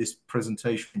generate this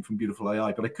presentation from Beautiful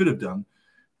AI, but I could have done.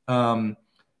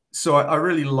 So I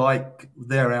really like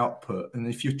their output. And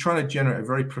if you're trying to generate a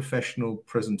very professional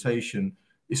presentation,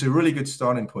 it's a really good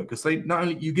starting point, because they not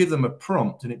only you give them a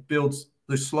prompt and it builds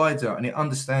those slides out and it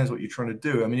understands what you're trying to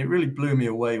do. I mean, it really blew me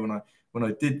away when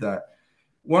I did that.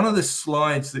 One of the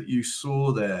slides that you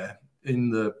saw there in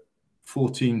the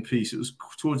 14 piece, it was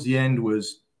towards the end,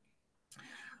 was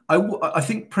I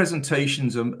think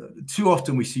presentations, too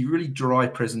often we see really dry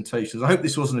presentations. I hope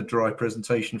this wasn't a dry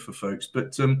presentation for folks,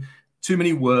 but too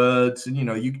many words, and, you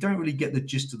know, you don't really get the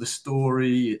gist of the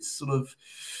story. It's sort of,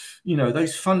 you know,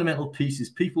 those fundamental pieces,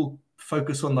 people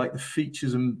focus on like the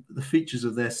features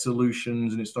of their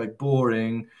solutions, and it's like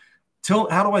boring.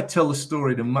 How do I tell the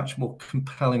story in a much more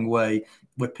compelling way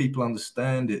where people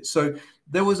understand it? So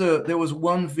there was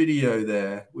one video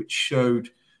there which showed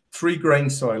 3 grain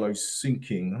silos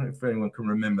sinking. I don't know if anyone can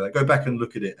remember that. Go back and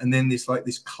look at it. And then this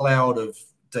cloud of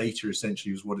data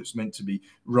essentially is what it's meant to be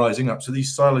rising up. So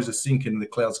these silos are sinking and the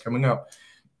cloud's coming up.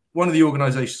 One of the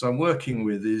organizations I'm working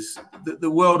with is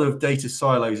the world of data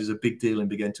silos is a big deal in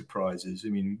big enterprises. I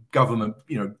mean, government,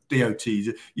 you know,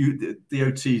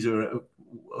 DOTs are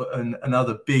and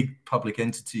other big public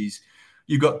entities.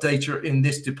 You've got data in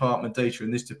this department, data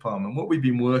in this department. What we've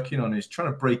been working on is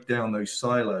trying to break down those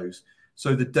silos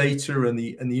So the data and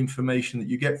the information that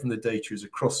you get from the data is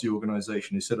across the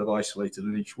organization instead of isolated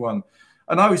in each one.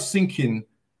 And I was thinking,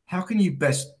 how can you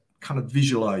best kind of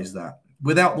visualize that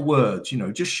without the words? You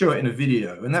know, just show it in a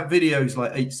video, and that video is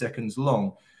like 8 seconds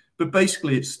long. But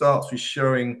basically, it starts with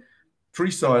showing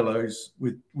 3 silos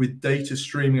with data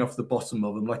streaming off the bottom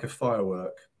of them like a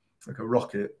firework, like a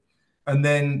rocket. And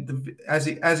then as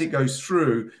it goes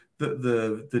through,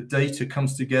 the data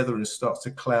comes together and starts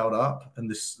to cloud up, and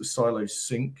the silos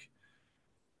sync.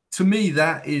 To me,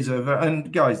 that is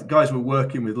and guys we're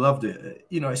working with loved it.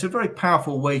 You know, it's a very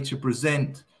powerful way to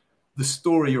present the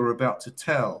story you're about to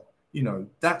tell. You know,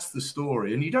 that's the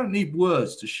story, and you don't need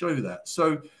words to show that.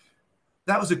 So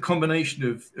that was a combination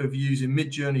of using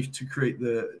Midjourney to create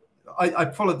the. I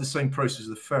followed the same process as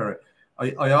the ferret. I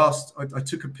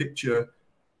took a picture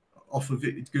off of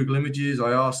Google Images.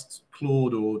 I asked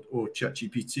Claude or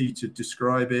ChatGPT to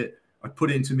describe it. I put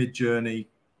it into Midjourney.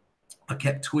 I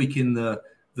kept tweaking the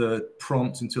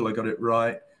prompt until I got it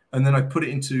right, and then I put it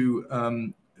into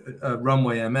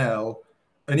Runway ML.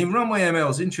 And in Runway ML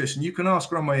is interesting. You can ask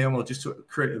Runway ML just to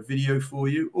create a video for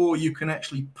you, or you can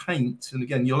actually paint. And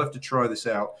again, you'll have to try this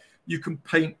out. You can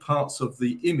paint parts of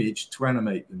the image to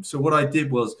animate them. So what I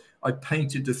did was I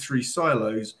painted the 3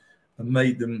 silos and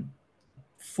made them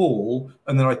fall,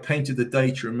 and then I painted the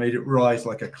data and made it rise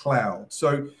like a cloud.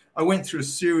 So I went through a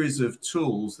series of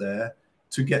tools there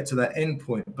to get to that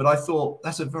endpoint. But I thought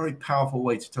that's a very powerful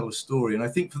way to tell a story. And I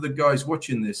think for the guys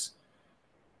watching this,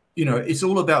 you know, it's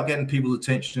all about getting people's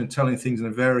attention and telling things in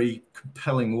a very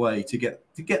compelling way to get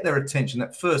their attention.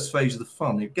 That first phase of the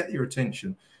fun, you get your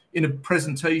attention. In a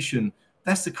presentation,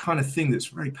 that's the kind of thing that's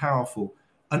very powerful.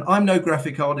 And I'm no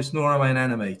graphic artist, nor am I an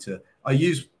animator. I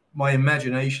use my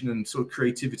imagination and sort of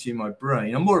creativity in my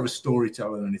brain. I'm more of a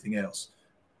storyteller than anything else,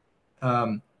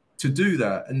 to do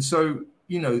that. And so,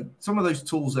 you know, some of those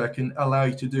tools there can allow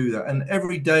you to do that. And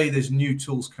every day there's new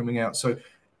tools coming out. So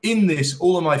in this,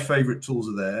 all of my favorite tools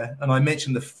are there. And I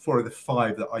mentioned the 4 of the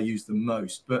 5 that I use the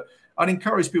most. But I'd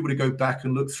encourage people to go back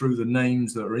and look through the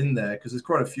names that are in there, because there's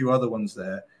quite a few other ones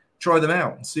there. Try them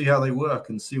out and see how they work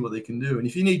and see what they can do. And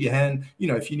if you need your hand, you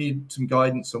know, if you need some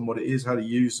guidance on what it is, how to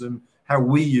use them, how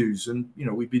we use them, you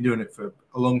know, we've been doing it for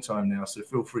a long time now, so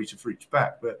feel free to reach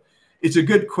back. But it's a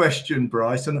good question,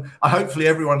 Bryce, and hopefully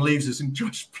everyone leaves us and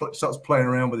just starts playing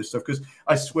around with this stuff, because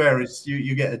I swear it's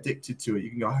you get addicted to it. You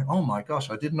can go, oh my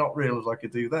gosh, I did not realize I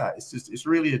could do that. It's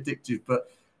really addictive. But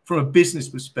from a business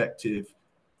perspective,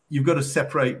 you've got to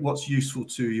separate what's useful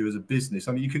to you as a business.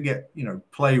 I mean, you can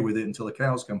play with it until the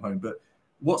cows come home, but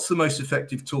what's the most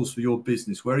effective tools for your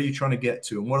business? Where are you trying to get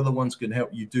to? And what are the ones that can help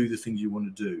you do the things you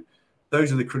want to do?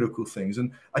 Those are the critical things.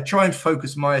 And I try and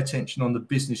focus my attention on the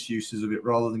business uses of it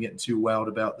rather than getting too wowed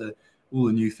about all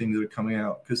the new things that are coming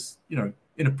out. Because, you know,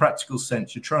 in a practical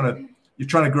sense, you're trying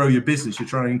to grow your business. You're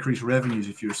trying to increase revenues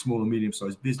if you're a small and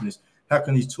medium-sized business. How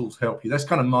can these tools help you? That's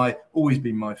kind of always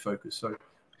been my focus. So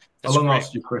That's I'll great.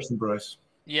 ask your question, Bryce.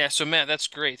 Yeah, so Matt, that's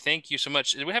great. Thank you so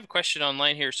much. We have a question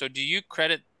online here. So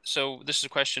this is a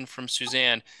question from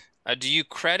Suzanne. Do you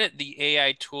credit the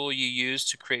AI tool you use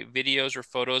to create videos or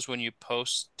photos when you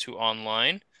post to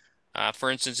online? For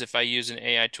instance, if I use an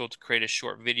AI tool to create a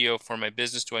short video for my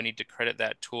business, do I need to credit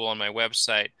that tool on my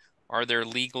website? Are there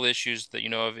legal issues that you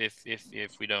know of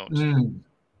if we don't?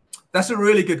 That's a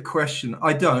really good question.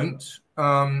 I don't.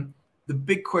 The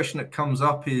big question that comes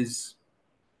up is,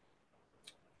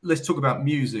 let's talk about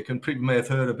music, and people may have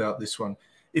heard about this one.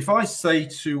 If I say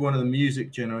to one of the music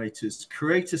generators,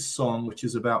 create a song which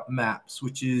is about maps,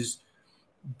 which is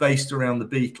based around the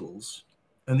Beatles,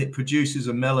 and it produces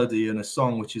a melody and a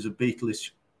song which is a Beatles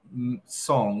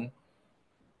song,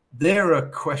 there are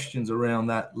questions around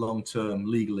that long term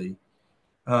legally.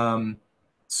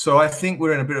 So I think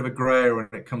we're in a bit of a gray area when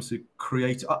it comes to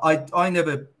create. I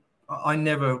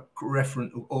never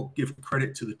reference or give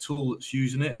credit to the tool that's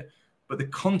using it, but the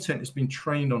content it's been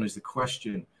trained on is the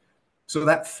question. So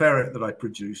that ferret that I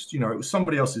produced, you know, it was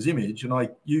somebody else's image, and I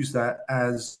used that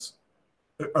as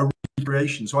a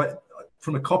recreation. So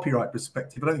from a copyright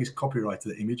perspective, I don't think it's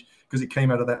copyrighted, the image, because it came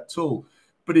out of that tool.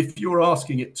 But if you're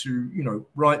asking it to, you know,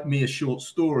 write me a short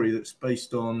story that's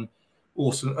based on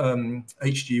also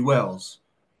H.G. Wells,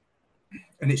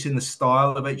 and it's in the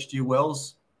style of H.G.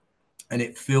 Wells, and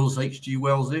it feels H.G.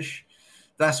 Wells-ish,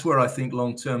 that's where I think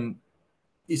long term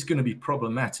it's going to be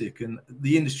problematic, and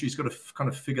the industry's got to kind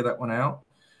of figure that one out.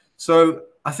 So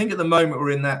I think at the moment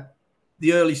we're in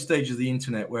the early stage of the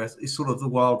internet where it's sort of the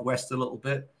Wild West a little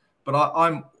bit. But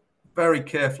I'm very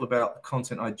careful about the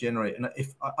content I generate, and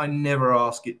if I never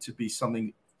ask it to be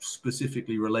something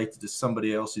specifically related to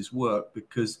somebody else's work,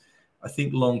 because I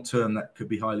think long term that could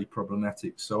be highly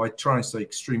problematic. So I try and stay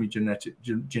extremely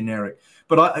generic.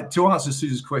 But to answer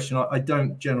Susan's question, I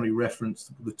don't generally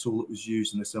reference the tool that was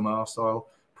used in this MR. So I'll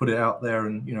put it out there,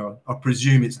 and I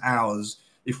presume it's ours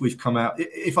if we've come out.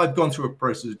 If I've gone through a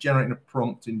process of generating a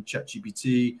prompt in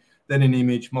ChatGPT, then an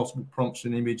image, multiple prompts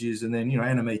and images, and then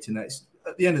animating that.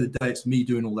 At the end of the day, it's me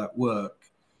doing all that work,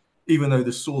 even though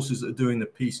the sources that are doing the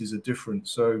pieces are different.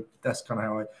 So that's kind of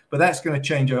how but that's going to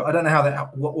change. I don't know how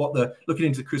that, what the, looking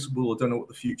into the crystal ball, I don't know what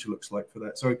the future looks like for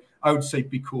that. So I would say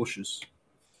be cautious.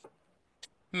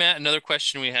 Matt, another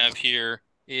question we have here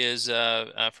is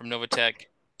from Novatech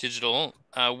Digital.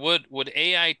 Would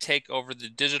AI take over the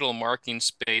digital marketing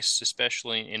space,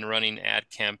 especially in running ad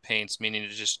campaigns? Meaning to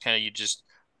just kind of,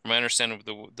 from my understanding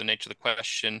of the nature of the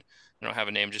question, I don't have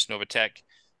a name, just Novatech,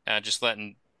 just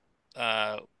letting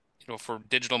for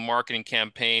digital marketing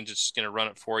campaigns, it's going to run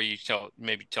it for you.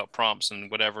 Maybe tell prompts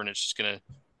and whatever, and it's just going to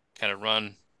kind of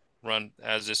run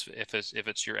as if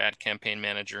it's your ad campaign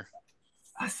manager.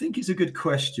 I think it's a good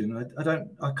question.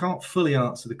 I can't fully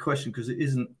answer the question because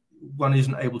one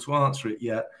isn't able to answer it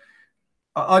yet.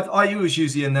 I always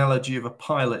use the analogy of a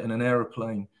pilot in an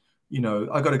aeroplane.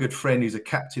 I got a good friend who's a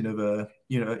captain of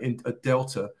in a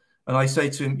Delta, and I say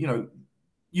to him,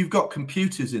 you've got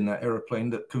computers in that aeroplane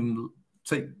that can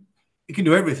it can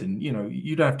do everything.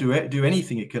 You don't have to do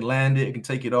anything. It can land it, it can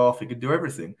take it off, it can do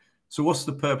everything. So what's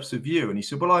the purpose of you? And he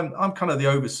said, well, I'm kind of the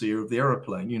overseer of the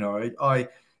aeroplane.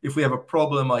 If we have a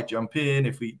problem, I jump in.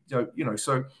 If we don't,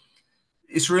 so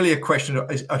it's really a question of,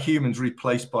 are humans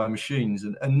replaced by machines?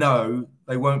 And no,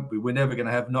 they won't be. We're never going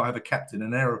to not have a captain in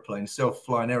an aeroplane.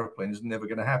 Self-flying aeroplane is never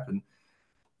going to happen.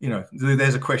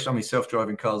 There's a question. I mean,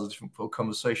 self-driving cars are a different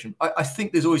conversation. I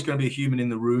think there's always going to be a human in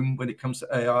the room when it comes to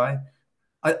AI.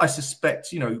 I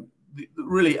suspect,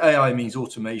 really AI means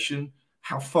automation.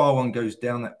 How far one goes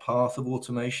down that path of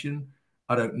automation,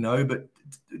 I don't know. But,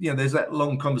 there's that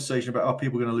long conversation about, are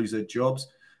people going to lose their jobs?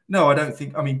 No, I don't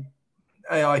think. I mean,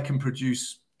 AI can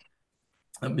produce,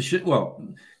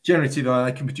 generative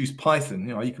AI can produce Python.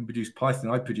 You can produce Python.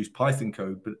 I produce Python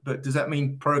code. But does that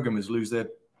mean programmers lose their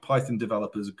Python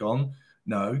developers are gone?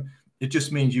 No. It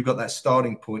just means you've got that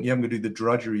starting point. You haven't got to do the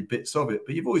drudgery bits of it.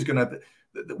 But you've always going to have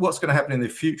what's going to happen in the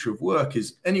future of work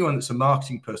is anyone that's a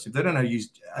marketing person, if they don't know how to use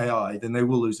AI, then they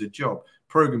will lose their job.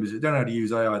 Programmers that don't know how to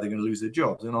use AI, they're going to lose their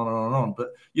jobs, and on and on and on.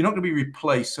 But you're not going to be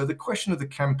replaced. So the question of the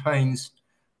campaigns,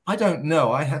 I don't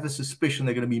know. I have a suspicion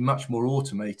they're going to be much more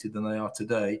automated than they are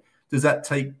today. Does that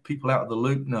take people out of the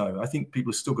loop? No. I think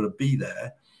people are still going to be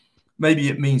there. Maybe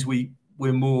it means we're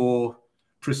more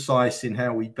precise in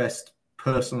how we best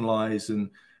personalize and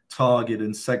target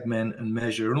and segment and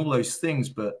measure and all those things,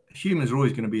 but humans are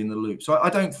always going to be in the loop. So I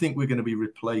don't think we're going to be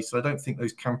replaced. I don't think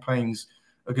those campaigns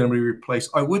are going to be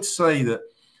replaced. I would say that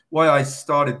why I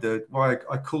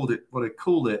called it what I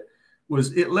called it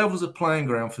was it levels a playing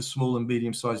ground for small and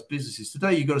medium-sized businesses.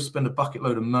 Today, you've got to spend a bucket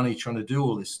load of money trying to do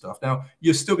all this stuff. Now,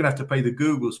 you're still going to have to pay the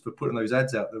Googles for putting those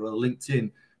ads out there or LinkedIn,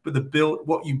 but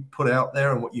what you put out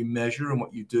there and what you measure and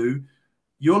what you do,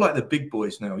 you're like the big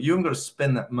boys now. You haven't got to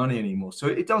spend that money anymore. So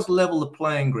it does level the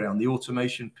playing ground, the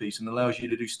automation piece, and allows you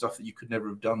to do stuff that you could never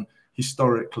have done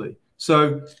historically.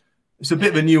 So it's a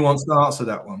bit of a nuanced answer,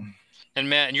 that one. And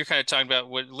Matt, and you're kind of talking about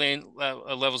what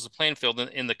levels the playing field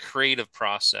in the creative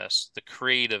process,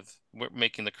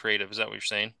 making the creative. Is that what you're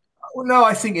saying? Well, no,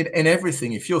 I think in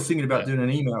everything. If you're thinking about doing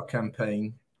an email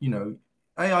campaign,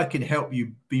 AI can help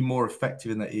you be more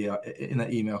effective in that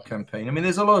email campaign. I mean,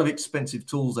 there's a lot of expensive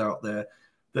tools out there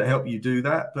that help you do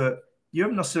that, but you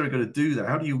haven't necessarily got to do that.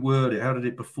 How do you word it? How did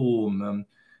it perform?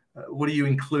 What do you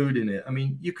include in it? I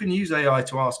mean, you can use AI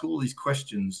to ask all these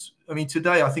questions. I mean,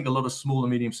 today, I think a lot of small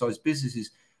and medium-sized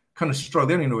businesses kind of struggle.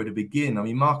 They don't even know where to begin. I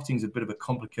mean, marketing is a bit of a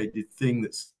complicated thing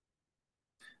it's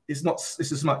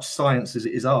as much science as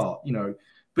it is art,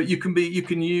 but you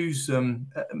can use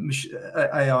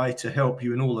AI to help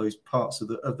you in all those parts of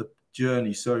the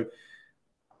journey. So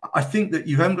I think that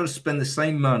you haven't got to spend the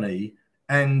same money,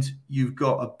 and you've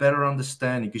got a better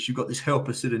understanding because you've got this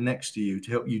helper sitting next to you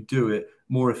to help you do it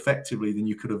more effectively than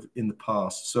you could have in the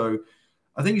past. So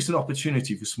I think it's an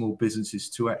opportunity for small businesses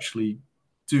to actually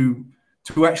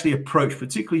approach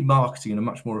particularly marketing in a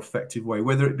much more effective way,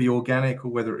 whether it be organic or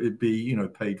whether it be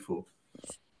paid for.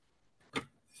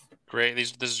 Great.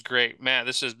 This is great, Matt.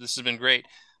 This has been great.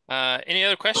 Any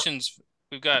other questions?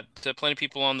 We've got plenty of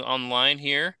people online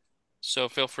here, so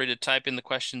feel free to type in the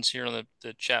questions here on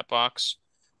the chat box,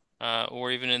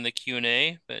 or even in the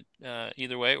Q&A. But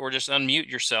either way, or just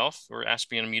unmute yourself or ask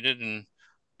being unmuted and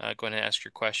go ahead and ask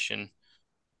your question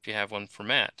if you have one for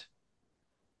Matt.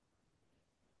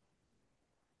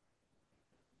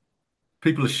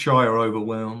 People are shy or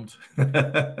overwhelmed.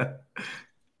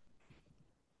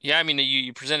 Yeah, I mean,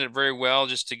 you presented it very well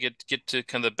just to get to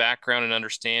kind of the background and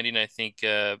understanding. I think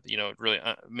it really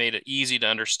made it easy to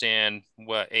understand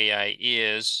what AI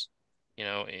is.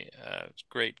 It's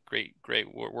great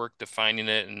work defining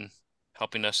it and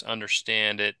helping us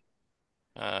understand it.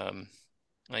 Um,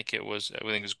 like it was, I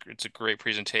think it's a great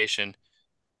presentation.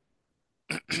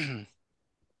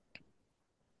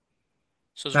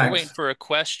 So as we're waiting Thanks. for a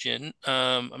question,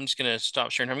 I'm just going to stop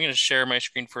sharing. I'm going to share my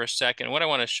screen for a second. What I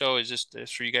want to show is just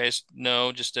so you guys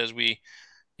know, just as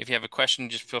if you have a question,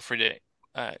 just feel free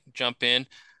to jump in. I'm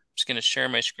just going to share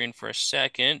my screen for a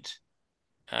second.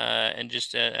 And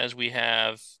just as we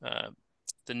have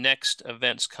the next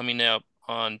events coming up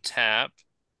on tap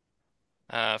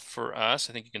for us,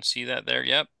 I think you can see that there.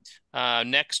 Yep.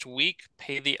 Next week,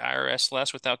 Pay the IRS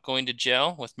Less Without Going to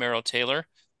Jail with Merrill Taylor,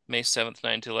 May 7th,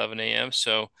 9 to 11 a.m.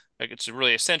 So it's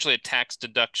really essentially a tax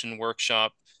deduction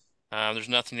workshop. There's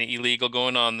nothing illegal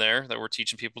going on there that we're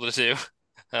teaching people to do.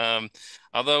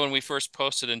 Although when we first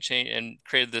posted and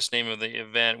created this name of the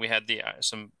event, we had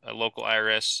some local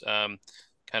IRS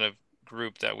kind of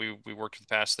group that we worked with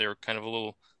the past. They were kind of a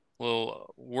little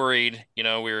worried, we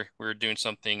were doing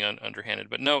something underhanded.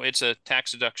 But no, it's a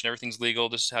tax deduction. Everything's legal.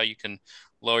 This is how you can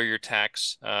lower your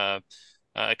tax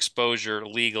exposure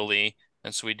legally.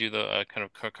 And so we do the kind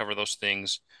of cover those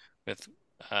things with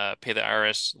Pay the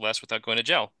IRS Less Without Going to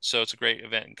Jail. So it's a great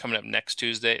event coming up next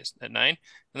Tuesday at 9.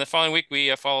 And the following week,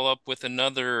 we follow up with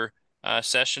another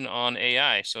session on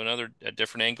AI. So a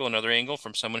different angle, another angle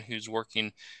from someone who's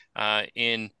working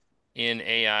in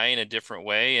AI in a different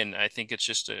way. And I think it's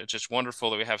just wonderful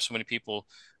that we have so many people,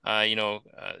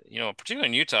 particularly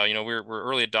in Utah, we're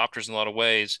early adopters in a lot of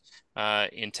ways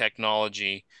in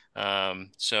technology.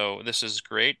 So this is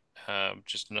great.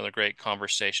 Just another great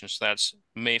conversation. So that's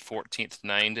May 14th,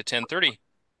 9 to 10:30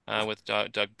 with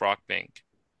Doug Brockbank.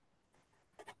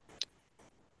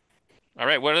 All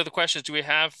right, what other questions do we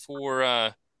have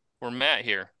for Matt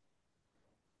here?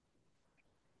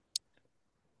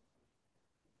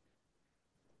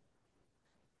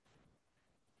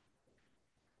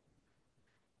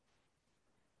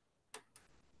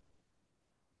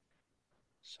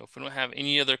 So if we don't have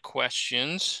any other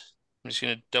questions, I'm just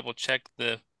going to double check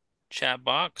the chat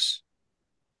box.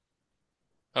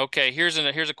 Okay, here's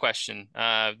a question.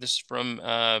 This is from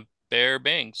Bear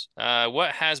Bangs.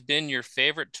 What has been your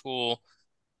favorite tool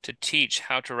to teach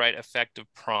how to write effective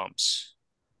prompts?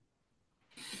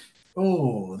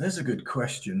 Oh, there's a good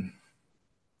question.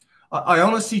 I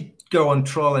honestly go on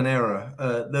trial and error.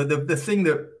 The thing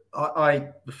that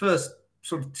the first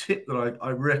sort of tip that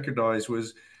I recognized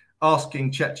was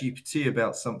asking ChatGPT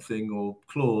about something, or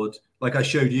Claude, like I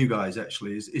showed you guys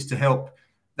actually, is to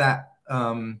that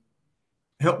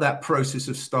help that process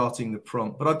of starting the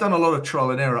prompt. But I've done a lot of trial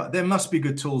and error. There must be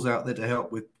good tools out there to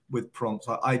help with prompts.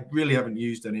 I really haven't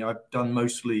used any. I've done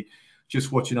mostly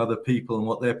just watching other people and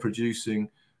what they're producing.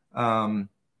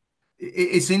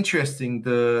 It's interesting.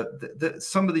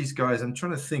 Some of these guys, I'm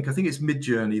trying to think. I think it's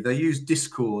Midjourney. They use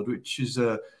Discord, which is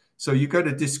so you go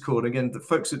to Discord again. The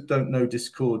folks that don't know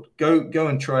Discord, go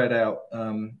and try it out.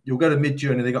 You'll go to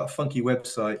Midjourney. They got a funky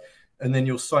website, and then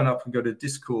you'll sign up and go to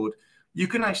Discord. You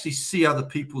can actually see other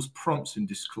people's prompts in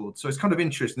Discord, so it's kind of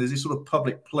interesting. There's this sort of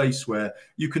public place where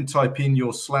you can type in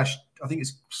your slash. I think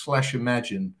it's slash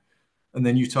imagine, and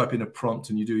then you type in a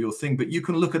prompt and you do your thing. But you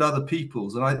can look at other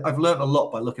people's, and I've learned a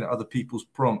lot by looking at other people's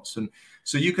prompts, and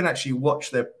so you can actually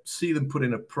see them put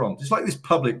in a prompt. It's like this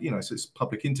public, so it's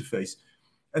public interface,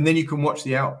 and then you can watch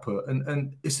the output,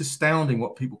 and it's astounding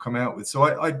what people come out with. So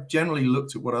I generally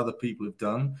looked at what other people have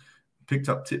done, picked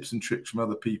up tips and tricks from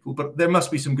other people, but there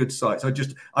must be some good sites.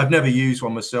 I've never used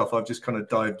one myself. I've just kind of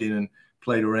dived in and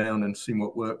played around and seen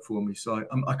what worked for me. So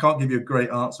I can't give you a great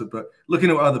answer, but looking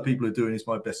at what other people are doing is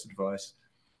my best advice.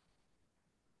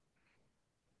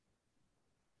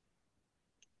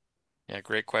 Yeah,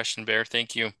 great question, Bear.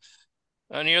 Thank you.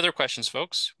 Any other questions,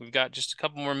 folks? We've got just a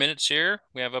couple more minutes here.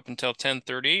 We have up until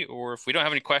 10:30, or if we don't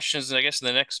have any questions, then I guess in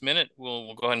the next minute,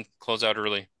 we'll go ahead and close out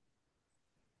early.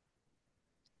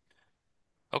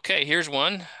 Okay, here's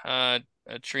one.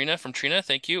 Trina,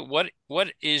 thank you.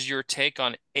 What is your take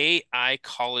on AI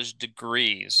college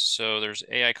degrees? So there's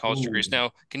AI college degrees.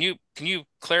 Now, can you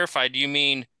clarify, do you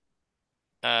mean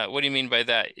what do you mean by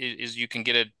that? Is you can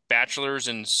get a bachelor's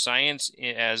in science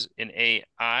as an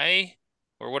AI?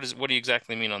 Or what do you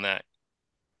exactly mean on that?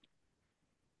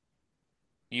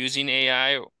 Using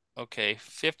AI? Okay,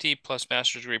 50 plus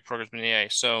master's degree programs in AI.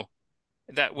 So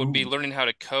that would be learning how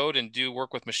to code and do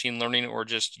work with machine learning, or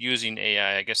just using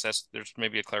AI. I guess there's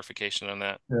maybe a clarification on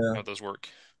that, Yeah. how those work.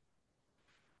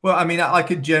 Well, I mean, I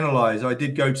could generalize. I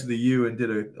did go to the U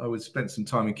and I would spend some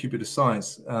time in computer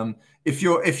science. If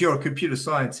you're a computer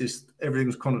scientist,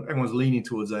 everyone's leaning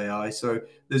towards AI. So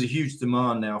there's a huge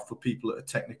demand now for people that are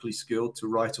technically skilled to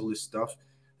write all this stuff.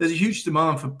 There's a huge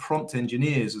demand for prompt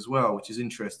engineers as well, which is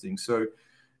interesting. So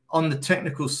on the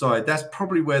technical side, that's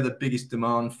probably where the biggest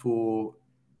demand for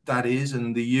that is.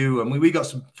 And the U, I mean, we got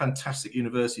some fantastic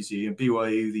universities here,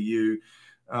 BYU, the U,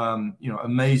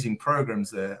 amazing programs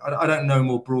there. I don't know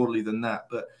more broadly than that,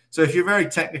 but so if you're very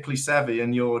technically savvy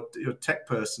and you're a tech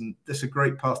person, that's a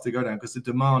great path to go down because the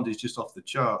demand is just off the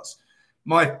charts.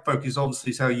 My focus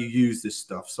obviously is how you use this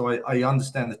stuff. So I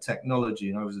understand the technology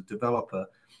and I was a developer,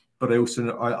 but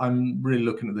I'm really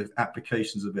looking at the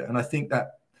applications of it. And I think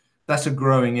that's a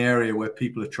growing area where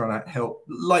people are trying to help,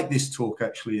 like this talk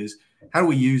actually is, how do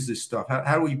we use this stuff?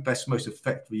 How do we best most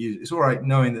effectively use it? It's all right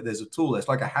knowing that there's a tool. It's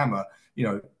like a hammer,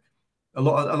 a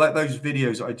lot I like those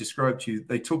videos I described to you.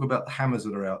 They talk about the hammers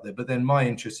that are out there, but then my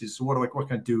interest is, so what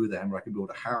can I do with the hammer? I can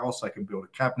build a house, I can build a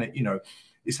cabinet.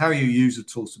 It's how you use the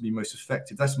tools to be most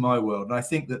effective. That's my world. And I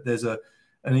think that there's an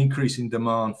increasing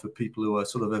demand for people who are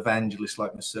sort of evangelists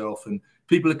like myself and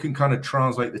people that can kind of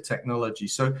translate the technology.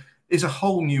 So it's a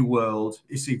whole new world.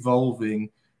 It's evolving.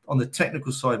 On the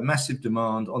technical side, massive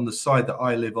demand. On the side that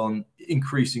I live on,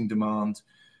 increasing demand.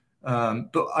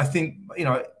 But I think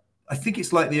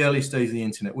it's like the earliest days of the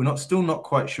internet. We're still not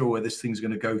quite sure where this thing's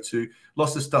going to go to.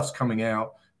 Lots of stuff's coming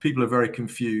out. People are very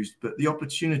confused, but the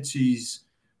opportunities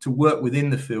to work within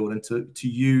the field and to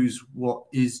use what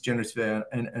is generative AI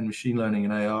and machine learning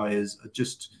and AI are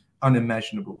just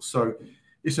unimaginable. So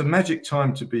it's a magic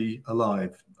time to be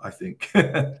alive, I think.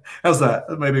 How's that?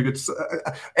 Maybe a good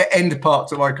end part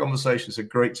to my conversation. It's a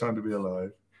great time to be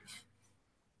alive.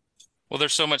 Well,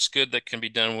 there's so much good that can be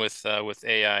done with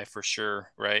AI for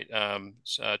sure, right?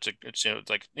 It's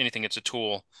like anything, it's a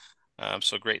tool.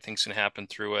 So great things can happen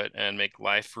through it and make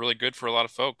life really good for a lot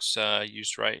of folks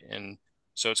used right. And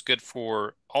so it's good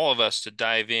for all of us to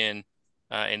dive in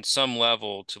some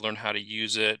level to learn how to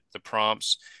use it, the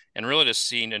prompts, and really to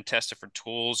see and test different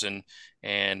tools. And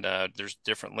there's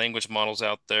different language models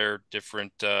out there,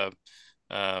 different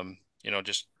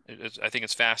just I think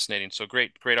it's fascinating. So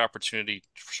great opportunity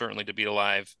certainly to be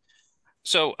alive.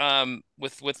 So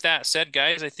with that said,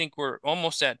 guys, I think we're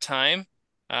almost at time.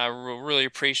 We'll really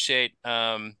appreciate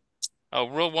one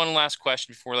last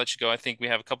question before we let you go. I think we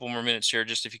have a couple more minutes here.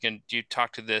 Just if you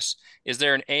talk to this, is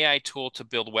there an AI tool to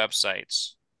build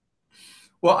websites?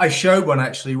 Well, I showed one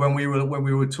actually when we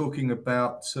were talking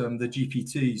about the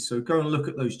GPTs. So go and look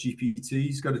at those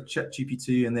GPTs. Go to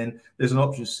ChatGPT, and then there's an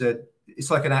option said it's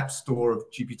like an app store of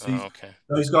GPTs. Oh, okay.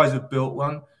 Those guys have built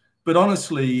one. But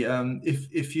honestly,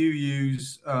 if you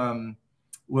use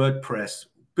WordPress,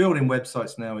 building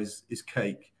websites now is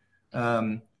cake.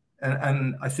 And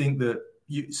I think that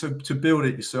to build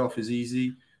it yourself is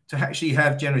easy. To actually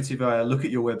have generative AI look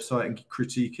at your website and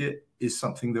critique it is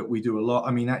something that we do a lot.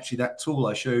 I mean, actually, that tool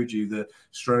I showed you, the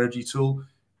strategy tool,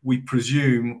 we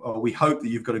presume or we hope that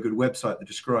you've got a good website that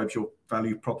describes your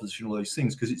value proposition, all those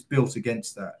things, because it's built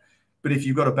against that. But if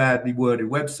you've got a badly worded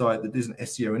website that isn't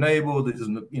SEO enabled, that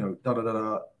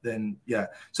doesn't, then yeah.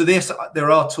 So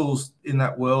there are tools in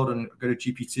that world, and go to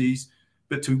GPTs.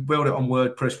 But to build it on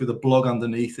WordPress with a blog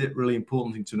underneath it, really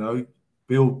important thing to know.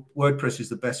 WordPress is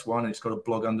the best one, and it's got a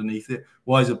blog underneath it.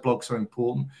 Why is a blog so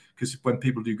important? Because when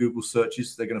people do Google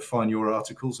searches, they're going to find your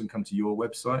articles and come to your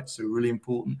website. So really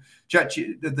important.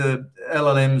 The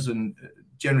LLMs and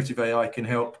generative AI can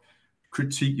help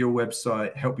critique your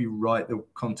website, help you write the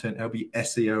content, help you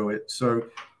SEO it. So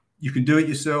you can do it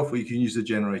yourself, or you can use the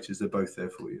generators. They're both there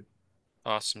for you.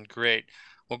 Awesome. Great.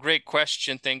 Well, great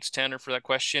question. Thanks, Tanner, for that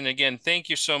question. Again, thank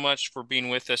you so much for being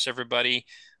with us, everybody.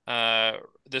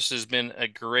 This has been a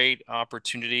great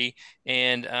opportunity.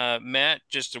 And Matt,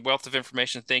 just a wealth of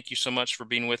information. Thank you so much for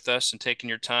being with us and taking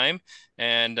your time.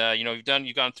 And you've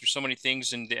gone through so many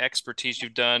things and the expertise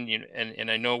you've done. And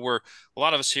I know a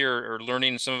lot of us here are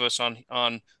learning. Some of us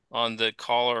on the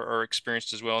call are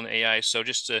experienced as well in AI. So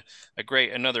just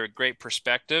another great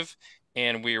perspective.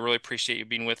 And we really appreciate you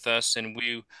being with us. And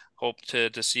we hope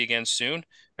to see you again soon.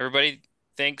 Everybody,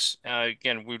 thanks.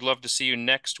 Again, we'd love to see you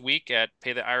next week at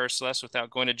Pay the IRS Less Without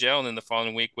Going to Jail, and then the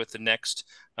following week with the next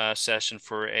session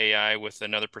for AI with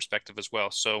another perspective as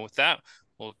well. So with that,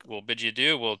 we'll bid you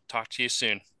adieu. We'll talk to you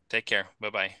soon. Take care.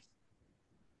 Bye-bye.